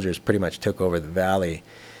the soldiers pretty much took over the valley.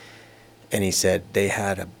 And he said they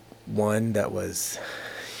had one that was,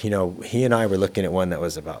 you know, he and I were looking at one that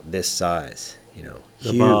was about this size, you know,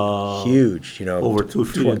 huge, you know, over 2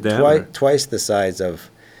 feet in diameter, twice the size of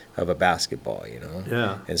a basketball, you know.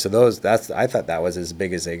 Yeah. And so I thought that was as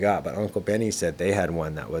big as they got, but Uncle Benny said they had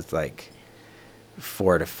one that was like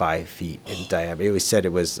 4 to 5 feet in diameter. He said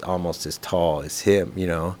it was almost as tall as him, you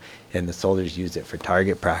know, and the soldiers used it for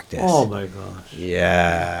target practice. Oh my gosh.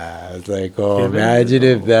 Yeah. It's like, imagine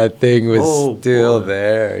if that thing was still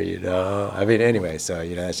there, you know. I mean, anyway, so,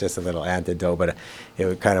 you know, it's just a little anecdote, but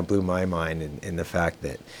it kind of blew my mind in the fact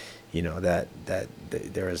that, you know, that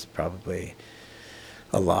there was probably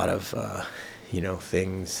a lot of, you know,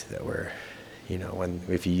 things that were, you know,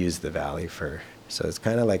 if you use the valley so it's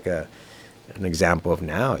kind of like an example of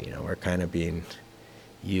now, you know, we're kind of being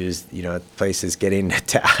used, you know, places getting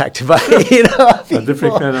attacked by, you know, people. A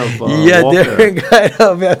different kind of different kind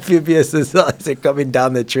of amphibious assaults are coming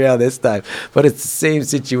down the trail this time, but it's the same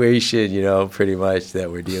situation, you know, pretty much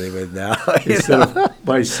that we're dealing with now. Instead of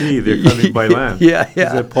by sea, they're coming by land. Is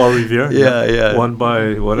it Paul Revere? Yeah. One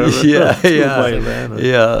by whatever. Two by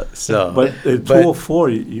land. So, but in 2004,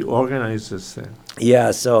 you organized this thing.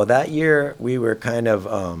 Yeah. So that year we were kind of,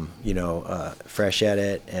 you know, fresh at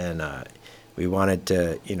it, and we wanted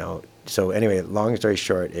to, you know. So anyway, long story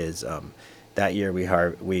short is that year we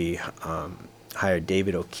hired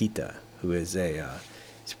David Okita, who is he's a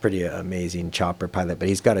pretty amazing chopper pilot, but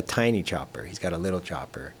he's got a tiny chopper. He's got a little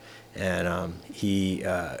chopper, and he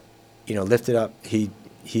lifted up.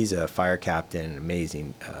 He's a fire captain,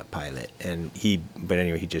 amazing pilot, but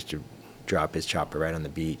anyway, he just drop his chopper right on the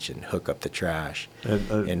beach and hook up the trash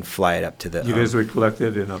and fly it up to the. You guys were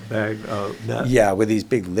collected in a bag, net? Yeah, with these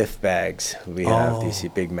big lift bags. We have these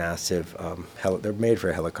big, massive. They're made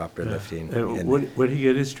for helicopter lifting. And where did he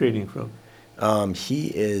get his training from?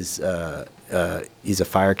 He's a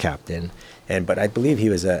fire captain, but I believe he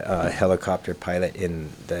was a helicopter pilot in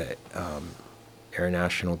the Air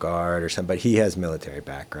National Guard or something. But he has military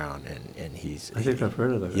background, and he's. I think I've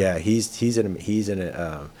heard of that. Yeah, he's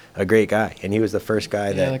a great guy, and he was the first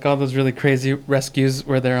guy that. Like all those really crazy rescues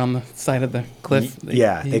where they're on the side of the cliff.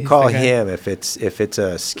 They call him if it's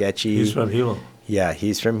a sketchy. He's from Hilo. Yeah,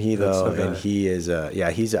 he's from Hilo, and he is.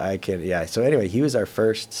 So anyway, he was our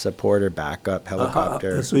first supporter backup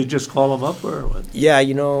helicopter. So you just call him up, or what? Yeah,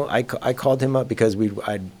 I called him up because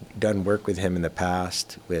I'd done work with him in the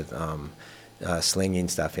past with slinging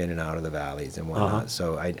stuff in and out of the valleys and whatnot.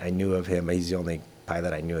 So I knew of him. He's the only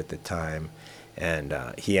pilot I knew at the time, and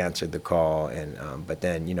he answered the call. And but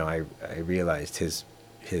then I realized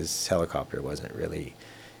his helicopter wasn't really.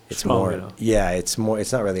 It's strong more. enough. Yeah, it's more.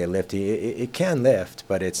 It's not really a lifting. It can lift,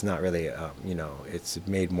 but it's not really. It's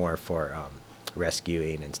made more for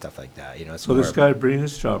rescuing and stuff like that. So this guy bring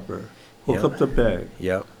his chopper, hook up the bag.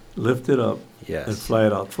 Yep. Lift it up. Yes. And fly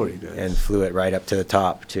it out for you guys. And flew it right up to the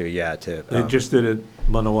top They just did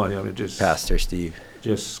it Manawai. Just Pastor Steve.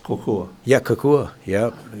 Just Kokua. Yeah, Kukua.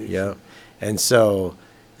 Yep. Amazing. Yep. And so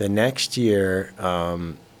the next year,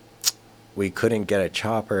 we couldn't get a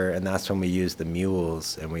chopper, and that's when we used the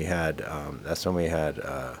mules, and that's when we had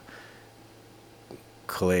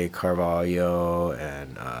Clay Carvalho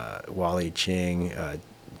and Wally Ching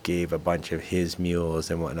gave a bunch of his mules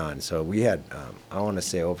and whatnot. And so we had, I want to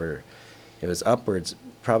say it was upwards,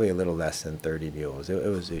 probably a little less than 30 mules. It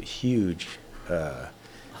was a huge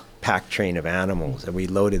pack train of animals, and we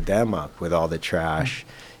loaded them up with all the trash.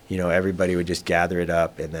 Everybody would just gather it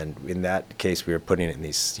up, and then in that case, we were putting it in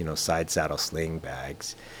these, side saddle sling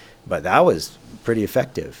bags. But that was pretty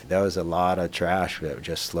effective. That was a lot of trash that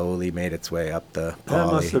just slowly made its way up the That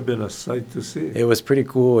poly. must have been a sight to see. It was pretty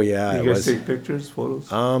cool, yeah. You guys take pictures,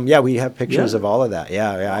 photos? Yeah, we have pictures Yeah? of all of that.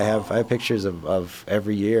 Yeah, I have pictures of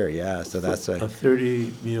every year. Yeah, so that's a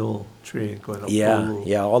 30 mule train going up.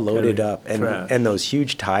 all loaded carrying up, and trash. those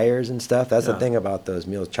huge tires and stuff. That's the Yeah. thing about those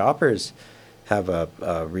mules. Choppers have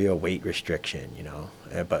a real weight restriction,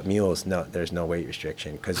 but mules, no, there's no weight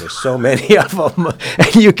restriction because there's so many of them.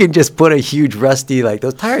 You can just put a huge rusty, like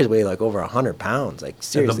those tires weigh like over 100 pounds. Like And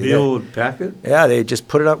seriously. the mule would pack it? Yeah, they just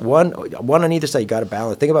put it up one on either side. You got to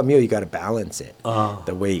balance. Think about mule, you got to balance it.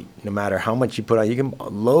 The weight, no matter how much you put on, you can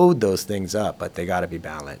load those things up, but they got to be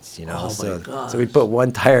balanced. Oh, so my gosh. so we put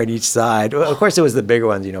one tire on each side. Well, of course, it was the bigger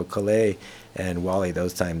ones. Calais and Wally.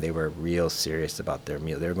 Those time they were real serious about their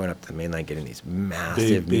mule. They were going up to the mainland getting these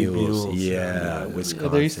massive Big mules. mules. Yeah, Yeah.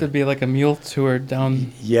 Wisconsin. There used to be like a mule tour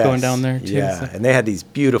going Yes, down there too. Yeah, so- and they had these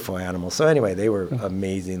beautiful animals. So anyway, they were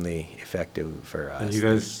amazingly effective for us. And you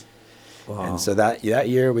guys, wow. And so that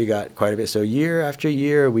year we got quite a bit. So year after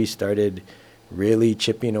year we started really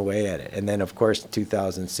chipping away at it. And then of course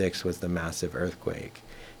 2006 was the massive earthquake,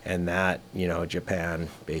 and that Japan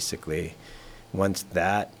basically, once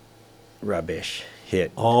that rubbish hit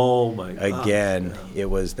Oh my God. again,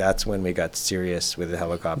 that's when we got serious with the It's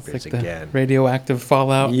helicopters like the again. radioactive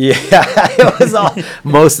fallout. Yeah, it was all.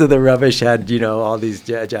 Most of the rubbish had all these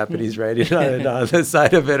Japanese writing on it on the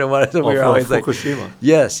side of it, and what so we were from always like, Fukushima.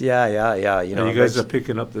 yes, yeah. And you guys are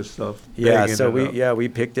picking up this stuff. yeah. bagging So it up. we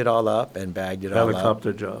picked it all up and bagged it all up.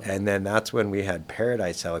 Helicopter job. And then that's when we had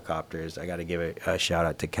Paradise helicopters. I got to give a shout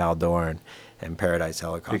out to Cal Dorn and Paradise They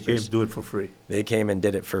helicopters. came do it for free. They came and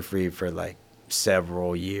did it for free for like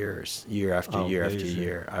several years, year after year after Amazing.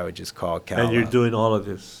 year. I would just call Cal. And you're up. doing all of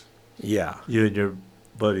this, Yeah, you and your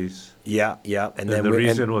buddies. yeah. And the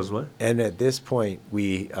reason was what? And at this point,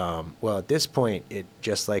 it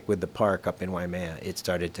just like with the park up in Waimea, it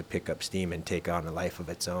started to pick up steam and take on a life of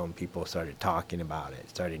its own. People started talking about it,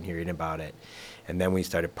 started hearing about it. And then we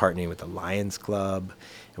started partnering with the Lions Club,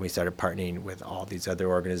 and we started partnering with all these other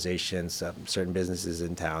organizations, certain businesses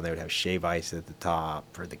in town. They would have shave ice at the top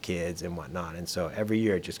for the kids and whatnot. And so every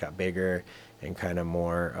year it just got bigger and kind of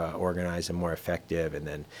more organized and more effective. And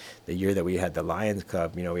then the year that we had the Lions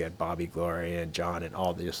Club, we had Bobby Gloria and John and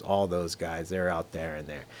all those guys. They're out there, and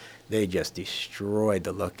they just destroyed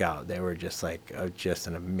the lookout. They were just like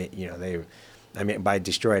by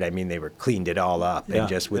destroyed, I mean they were cleaned it all up, Yeah, and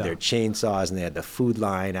just with yeah. their chainsaws, and they had the food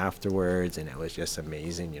line afterwards, and it was just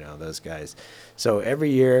amazing, those guys. So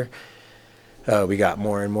every year we got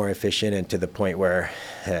more and more efficient, and to the point where,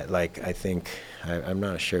 like, I think, I'm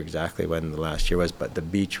not sure exactly when the last year was, but the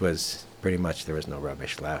beach was pretty much, there was no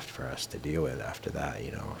rubbish left for us to deal with after that,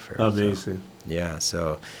 you know. Amazing. Yeah,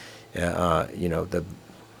 so, you know, the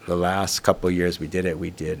last couple of years we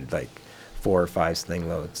did like 4 or 5 sling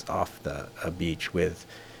loads off the beach with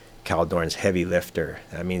Caldorn's heavy lifter.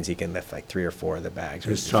 That means he can lift like 3 or 4 of the bags.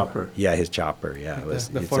 His chopper. Yeah, his chopper. Yeah, Like it was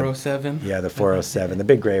the 407. yeah, the 407, the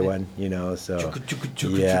big gray one. You know, so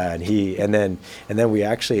yeah, and then we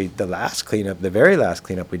actually, the very last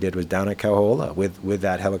cleanup we did was down at Kohala with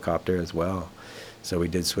that helicopter as well. So we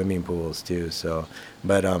did swimming pools too. So,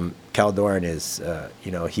 but Caldorn is,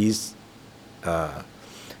 you know, he's the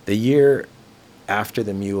year after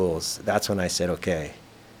the mules. That's when I said, okay.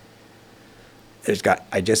 I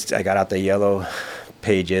got out the yellow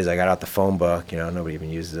pages. I got out the phone book. You know, nobody even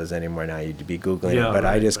uses those anymore now. You'd be Googling it. But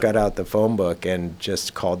I just got out the phone book and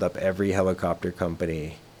just called up every helicopter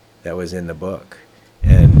company that was in the book.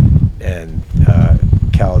 And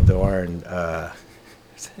Caldorn,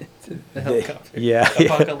 The helicopter. yeah.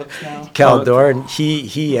 Apocalypse Now. Caldorn,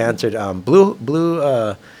 he answered,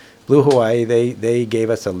 Blue Hawaii, they gave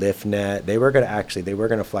us a lift net. They were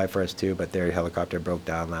gonna fly for us too, but their helicopter broke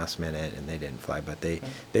down last minute and they didn't fly. But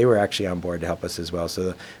they were actually on board to help us as well.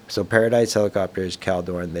 So Paradise Helicopters,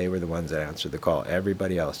 Caldorn, they were the ones that answered the call.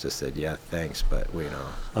 Everybody else just said, yeah, thanks, but we know.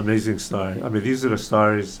 Amazing story. I mean, these are the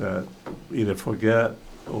stories that we either forget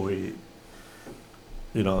or we,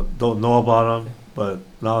 you know, don't know about them. But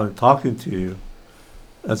now in talking to you,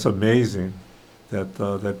 that's amazing.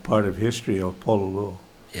 That part of history of Pololu.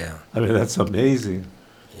 Yeah. I mean, that's amazing.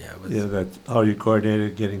 Yeah. It was, Yeah, that how you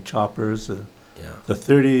coordinated getting choppers, yeah. the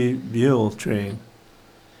 30 mule train,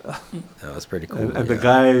 That was pretty cool. and the yeah.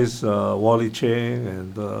 guys, Wally Chang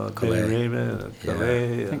and Benny Calais. Raymond and Yeah.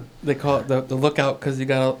 Calais. I think they call it the lookout because you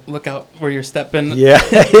gotta look out where you're stepping. Yeah,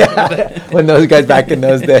 yeah. When those guys back in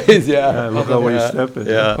those days, yeah. Look out where Yeah. you're stepping.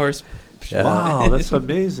 Yeah. Horse. Yeah. Wow, that's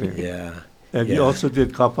amazing. Yeah. And you Yeah. also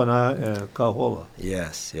did Kapana and Kohala.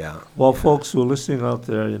 Yes. Yeah. Well, yeah. folks who are listening out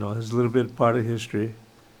there, you know, it's a little bit part of history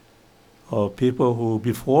of people who,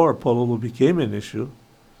 before Pololu became an issue,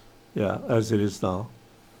 yeah, as it is now,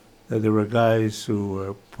 that there were guys who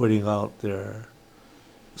were putting out their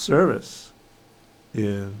service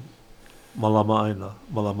in Malama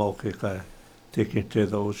Okekai, taking care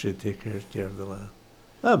of the ocean, taking care of the land.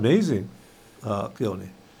 Amazing, Keone.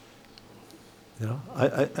 You know,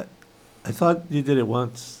 I thought you did it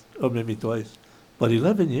once or maybe twice, but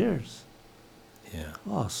 11 years. Yeah.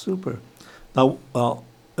 Oh, super. Now,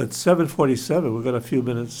 it's 7:47. We've got a few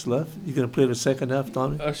minutes left. You gonna play the second half,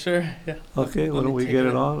 Tommy? Oh sure, yeah. Okay, why Let don't me we take get it.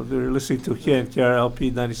 it on? We're listening to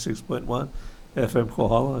KRLP 96.1 FM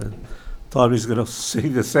Kohala, and Tommy's gonna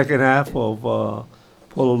sing the second half of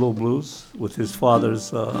Pololu Blues with his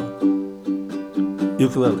father's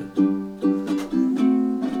ukulele.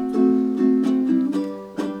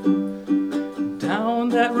 Down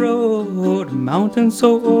that road, mountain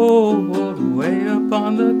so old, way up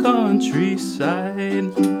on the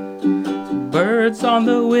countryside. Birds on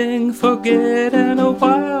the wing, forgetting a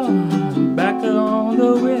while, back on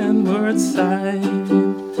the windward side.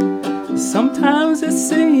 Sometimes it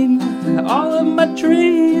seems that all of my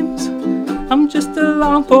dreams, I'm just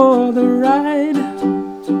along for the ride.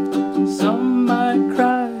 Some might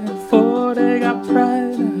cry, for they got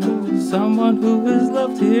pride. Someone who is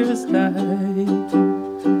loved here has died.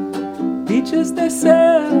 Beaches they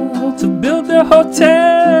sail to build their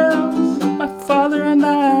hotels. My father and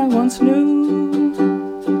I once knew.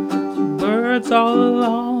 Birds all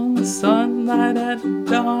along the sunlight at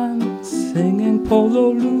dawn, singing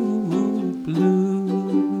Pololu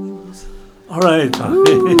blues. All right,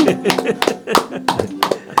 Tommy.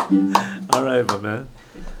 All right, my man.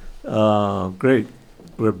 Great.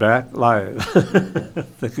 We're back live.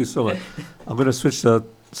 Thank you so much. I'm going to switch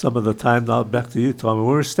some of the time now back to you, Tommy. We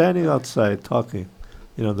were standing outside talking,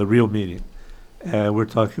 you know, the real meeting. And we're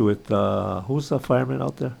talking with, who's the fireman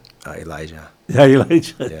out there? Elijah. Yeah,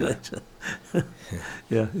 Elijah. Yeah. Elijah.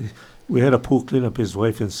 Yeah. We had a pool cleanup. His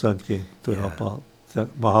wife and son came to Yeah. help out.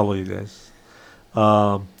 Mahalo, you guys.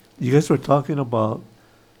 You guys were talking about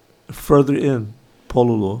further in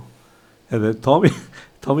Pololu. And then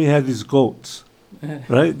Tommy had these goats.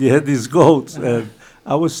 Right? You had these goats, and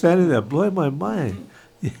I was standing there blowing my mind.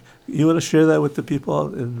 You want to share that with the people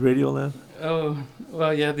out in Radio Land? Oh,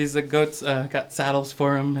 well, yeah, these goats got saddles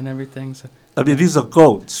for them and everything. So I mean, these are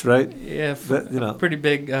goats, right? yeah, That, you know, pretty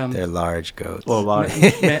big. They're large goats. or large.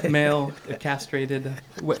 Male castrated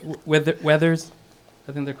weathers,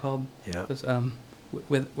 I think they're called. Yeah. Those,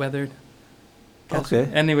 weathered. Okay.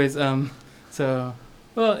 Anyways, so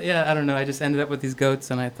Well, yeah, I don't know. I just ended up with these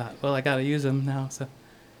goats, and I thought, well, I got to use them now. So,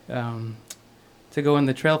 to go in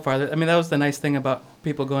the trail farther. I mean, that was the nice thing about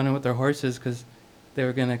people going in with their horses, because they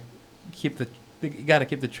were gonna you got to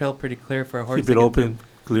keep the trail pretty clear for a horse. Keep to it get open,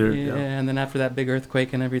 clear. through. Yeah, and then after that big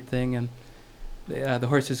earthquake and everything, and the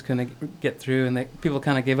horses couldn't get through, and people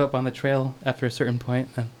kind of gave up on the trail after a certain point.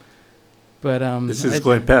 But This is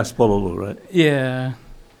going past Pololo, right? yeah,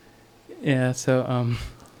 yeah. So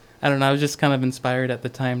I don't know. I was just kind of inspired at the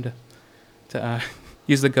time to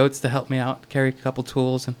use the goats to help me out, carry a couple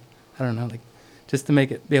tools, and I don't know, like just to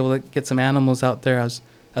be able to get some animals out there. I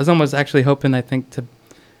was almost actually hoping, I think, to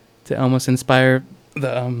almost inspire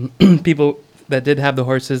the people that did have the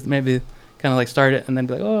horses, maybe kind of like start it and then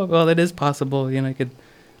be like, oh, well, it is possible. You know, you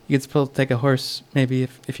could still take a horse maybe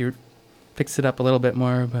if you fix it up a little bit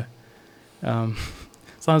more, but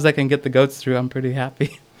as long as I can get the goats through, I'm pretty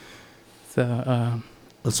happy. So.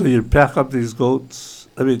 So you pack up these goats.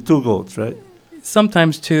 I mean, 2 goats, right?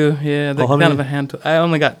 Sometimes 2. Yeah, they're how kind of many? a handful. I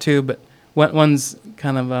only got 2, but one's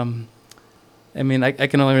kind of I mean, I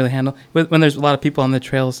can only really handle when there's a lot of people on the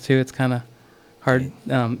trails too. It's kind of hard.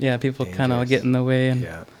 Yeah, people kind of Dangerous. get in the way,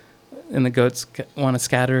 and the goats want to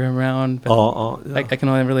scatter around. But Yeah. I can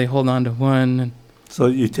only really hold on to one. And, So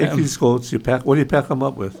you take these goats, you pack. What do you pack them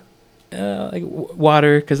up with? like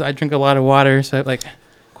water, because I drink a lot of water, so I have like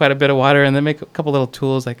quite a bit of water, and then make a couple little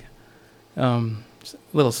tools like just a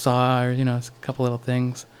little saw, or a couple little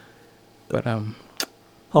things. But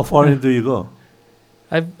How far in do you go?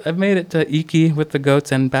 I've made it to Iki with the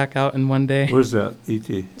goats and back out in one day. Where's that?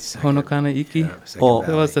 E.T. Honokana Iki. Yeah, Oh.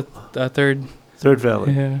 It was the third. Third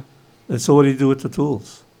Valley. Yeah. And so what do you do with the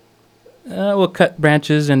tools? We'll cut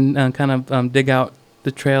branches and kind of dig out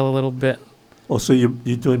the trail a little bit. Oh, so you're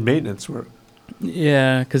doing maintenance work.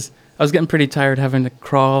 Yeah, because I was getting pretty tired having to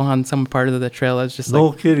crawl on some part of the trail. I was just No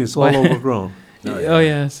like, kidding, it's all why- overgrown. oh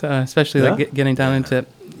yeah, so, especially like Yeah? getting down into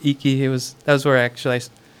Iki. That was where I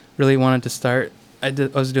really wanted to start. I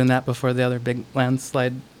was doing that before the other big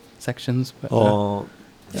landslide sections. But, Oh,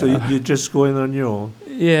 so you just go in on your own.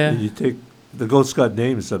 yeah, You take the goats got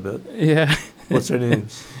names, I bet. yeah. What's their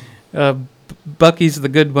names? Bucky's the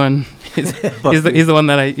good one. He's Bucky. the one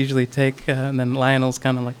that I usually take, and then Lionel's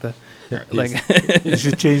kind of like the like. You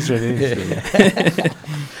should change their names. then.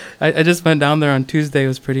 I just went down there on Tuesday. It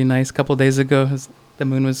was pretty nice. A couple days ago, the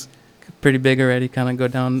moon was pretty big already. Kind of go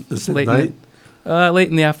down Is it late night? late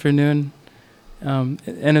in the afternoon, and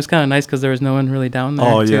it was kind of nice because there was no one really down there.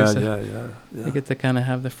 Oh, too, yeah, so yeah. I get to kind of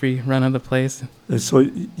have the free run of the place. And so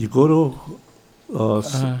you go to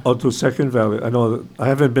out to Second Valley. I know that I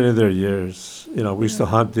haven't been in there years. We used to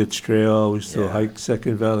hunt Ditch Trail. We used to Yeah. hike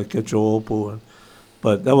Second Valley, catch Oopo,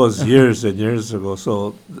 but that was years and years ago.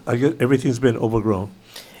 So I guess everything's been overgrown.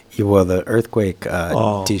 Yeah, well, the earthquake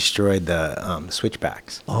Oh. destroyed the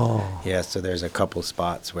switchbacks. Oh, Yeah, so there's a couple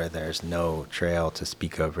spots where there's no trail to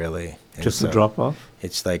speak of, really. And just so to drop off.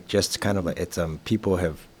 It's like just kind of like it's people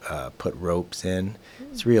have put ropes in.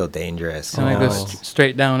 It's real dangerous. Kind of Oh. go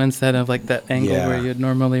straight down instead of like that angle Yeah. where you'd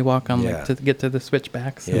normally walk on, Yeah. like to get to the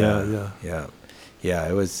switchbacks. Yeah.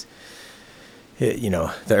 It was.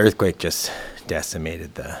 The earthquake just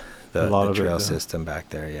decimated A lot the of it, trail yeah. system back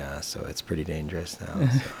there. Yeah, so it's pretty dangerous now.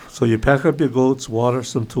 So. So you pack up your goats, water,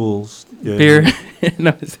 some tools. Yeah, Beer.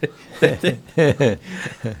 No,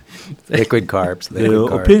 Liquid carbs. The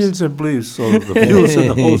Liquid carbs. opinions and beliefs, so the views and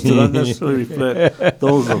the host do not necessarily reflect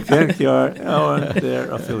those of KNKR and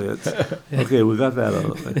their affiliates. Okay, we got that out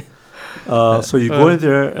of the way. So you go in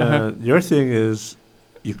there, and your thing is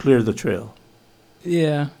you clear the trail.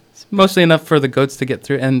 Yeah. It's mostly enough for the goats to get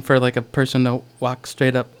through and for like a person to walk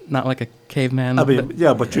straight up, not like a caveman. I mean, but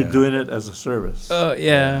you're Yeah. doing it as a service. Oh,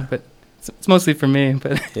 yeah, but it's mostly for me,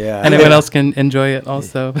 but Yeah. anyone else can enjoy it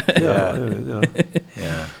also. Yeah,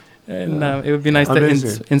 Yeah. And it would be nice to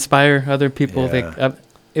Amazing. inspire other people. Yeah. Like,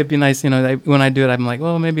 it'd be nice, when I do it, I'm like,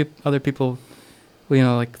 well, maybe other people,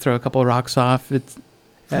 will, like throw a couple rocks off. It's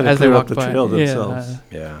Kinda as they clear up walk the by. trail Yeah, themselves.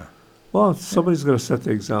 Yeah. Well, somebody's going to set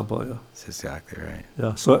the example, yeah. That's exactly right.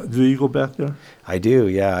 Yeah. So do you go back there? I do,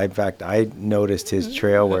 yeah. In fact, I noticed his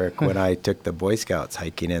trail work when I took the Boy Scouts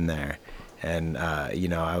hiking in there. And,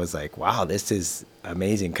 I was like, wow, this is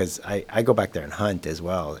amazing. Because I go back there and hunt as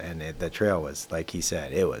well. And the trail was, like he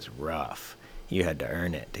said, it was rough. You had to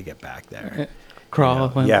earn it to get back there.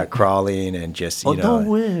 crawl. Yeah, crawling and just, No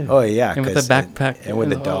way. Oh, yeah. And with the 'cause backpack. And with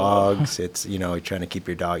the Oh. dogs, it's, trying to keep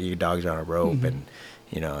your dogs are on a rope. And,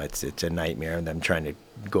 it's a nightmare. And them trying to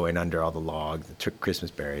go in under all the logs. The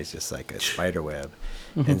Christmas berry is just like a spider web.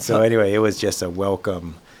 And so anyway, it was just a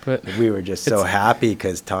welcome But we were just so it's- happy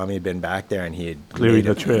because Tommy had been back there and he had Clearing made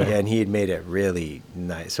the it, trail. and he had made it really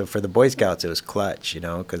nice. So for the Boy Scouts, it was clutch,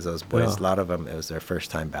 because those boys, Yeah. a lot of them, it was their first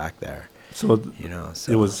time back there. So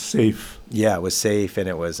So it was safe. yeah, it was safe, and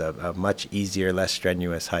it was a much easier, less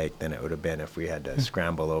strenuous hike than it would have been if we had to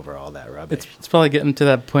scramble over all that rubbish. it's probably getting to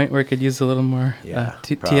that point where it could use a little more Yeah,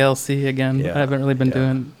 TLC again. Yeah, I haven't really been yeah.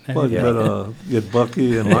 doing Well, you anything. better get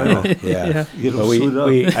Bucky and Lionel. Yeah. Yeah. Get But them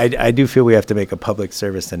suited up. I do feel we have to make a public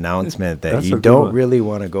service announcement that That's a you good don't one. really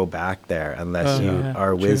want to go back there unless Oh, you yeah.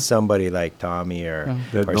 are with True. somebody like Tommy or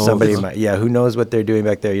That or knows. somebody who knows what they're doing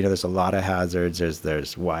back there. There's a lot of hazards.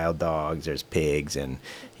 There's wild dogs. There's pigs, and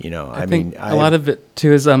I think a lot of it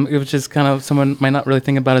too is which is kind of someone might not really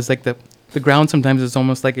think about is like the ground sometimes is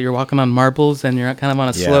almost like you're walking on marbles and you're kind of on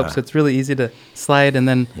a slope, Yeah. so it's really easy to slide and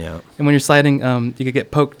then Yeah. and when you're sliding you could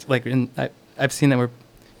get poked like I've seen that where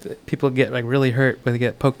people get like really hurt where they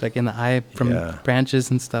get poked like in the eye from Yeah.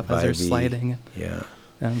 branches and stuff as they're Ivy. sliding. Yeah.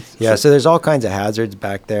 Um, Yeah, so there's all kinds of hazards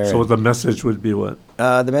back there. So the message would be what?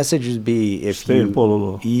 The message would be if Stay you in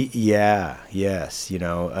Pololo. yes,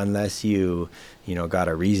 unless you got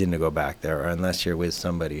a reason to go back there, or unless you're with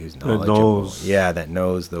somebody who's That knowledgeable. knows. Yeah, that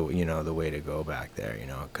knows the the way to go back there.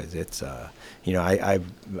 Because it's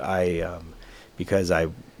because I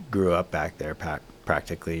grew up back there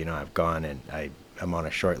practically. I've gone and I'm on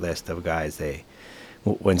a short list of guys.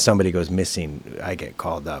 When somebody goes missing, I get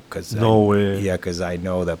called up because No way. Yeah, because I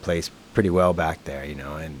know the place pretty well back there,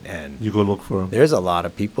 and You go look for them. there's a lot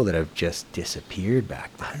of people that have just disappeared back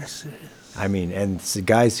there. I mean, and it's the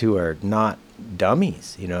guys who are not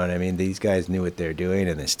dummies, you know what I mean? These guys knew what they're doing,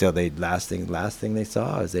 and last thing they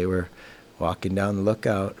saw is they were walking down the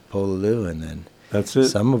lookout, Pololu, and then That's it.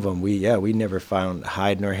 some of them we never found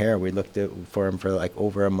hide nor hair. We looked for them for like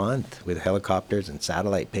over a month with helicopters and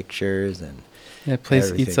satellite pictures and. yeah,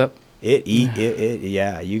 place eats everything. up.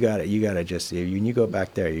 You gotta just when you go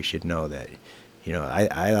back there, you should know that.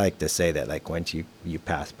 I like to say that like once you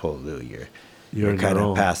pass Pololu, you're in kind your of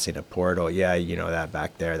own. passing a portal. Yeah, that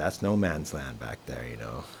back there, that's no man's land back there.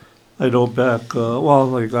 I know back,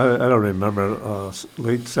 I don't remember,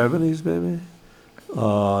 late 70s maybe.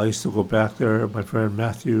 I used to go back there. My friend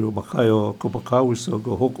Matthew Makayo Kukakuka, we used to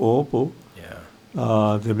go Ho'opo.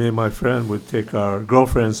 Yeah. Then me and my friend would take our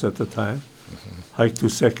girlfriends at the time, hike to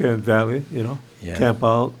Second Valley, Yeah. camp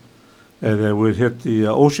out, and then we'd hit the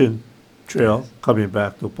ocean trail coming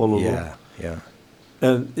back to Pololu. Yeah. Yeah.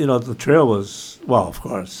 And, the trail was, well, of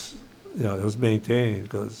course, it was maintained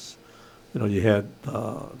because, you had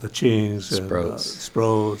the chains Sproats. and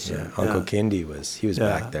sproats. Yeah. and, Uncle yeah. Kindy he was Yeah,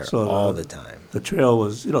 back there so all the- the time. The trail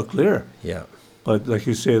was, clear. Yeah. But like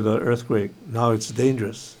you say, the earthquake, now it's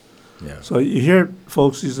dangerous. Yeah. So you hear,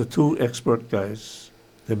 folks, these are two expert guys.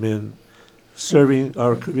 They've been serving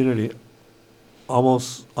our community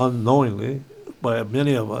almost unknowingly by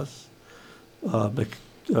many of us.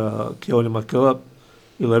 Keone Makilap,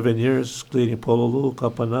 11 years, cleaning Pololu,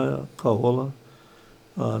 Kapanaya, Kohala.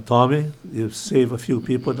 Tommy, you've saved a few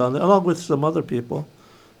people down there, along with some other people.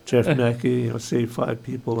 Jeff Mackey, saved 5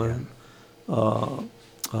 people. And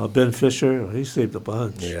Ben Fisher, he saved a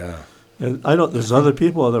bunch. Yeah. And I know there's other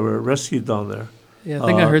people that were rescued down there. Yeah, I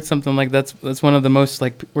think I heard something like that's one of the most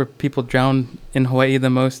like where people drown in Hawaii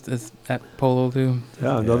the most is at Pololu.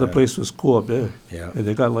 Yeah, another Yeah. place was Kua Bay. Yeah. And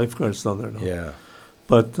they got lifeguards down there now. Yeah.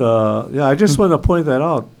 But, I just want to point that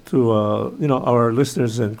out to, our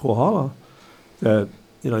listeners in Kohala, that,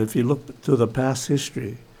 if you look to the past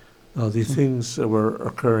history, these things that were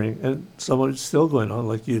occurring, and some are still going on,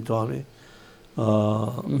 like you, Tommy,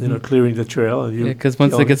 clearing the trail. And you, Yeah, because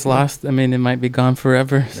once it gets lost, I mean, it might be gone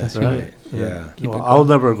forever. That's right. right. Yeah. Keep it I'll going.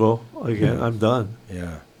 never go again. Yeah. I'm done.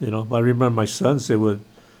 Yeah. I remember my sons, they would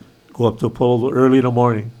go up to Pololu early in the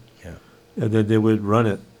morning, Yeah. and then they would run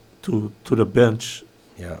it to the bench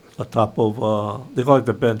Yeah. atop of, they call it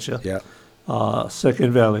the bench, Yeah.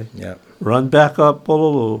 Second Valley. Yeah. Run back up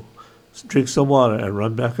Pololu, drink some water, and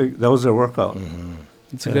run back. That was their workout. Mm-hmm.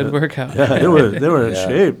 It's a good workout. Yeah, they were in Yeah.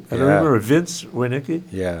 shape. And I Yeah. remember Vince Wernicke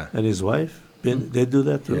Yeah. and his wife, they do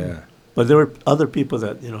that too. Yeah. But there were other people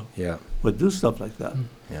that, Yeah. would do stuff like that.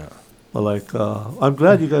 Yeah. But I'm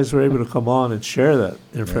glad you guys were able to come on and share that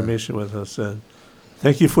information with us. And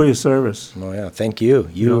thank you for your service. Oh yeah, thank you.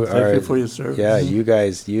 Thank you for your service. Yeah, you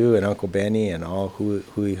guys, you and Uncle Benny and all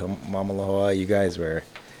Hui Mama Loa, you guys were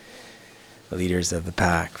the leaders of the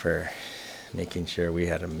pack for making sure we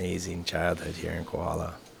had an amazing childhood here in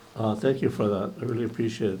Kohala. Thank you for that. I really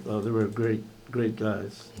appreciate it. They were great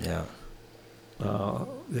guys. Yeah.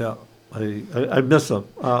 I miss them.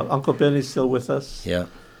 Uncle Benny's still with us. Yeah.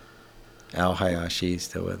 Al Hayashi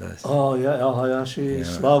still with us. Oh yeah, El Hayashi, Yeah.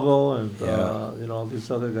 Slago, and Yeah. all these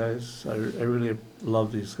other guys. I really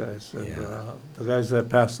love these guys, and Yeah. the guys that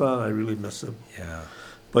passed on, I really miss them. Yeah.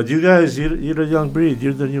 But you guys, you're the young breed.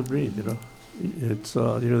 You're the new breed. It's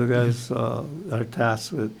you're the guys are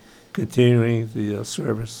tasked with continuing the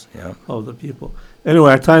service Yeah. of the people. Anyway,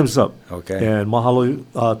 our time's up. Okay. And mahalo,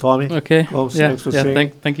 Tommy. Okay. Folks, Yeah. thanks for Yeah.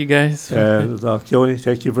 singing. Thank you guys. And Keone,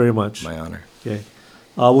 thank you very much. My honor. Okay.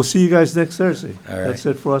 We'll see you guys next Thursday. All right. That's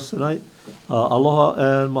it for us tonight. Aloha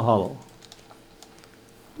and mahalo.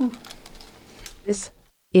 This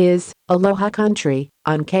is Aloha Country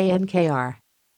on KNKR.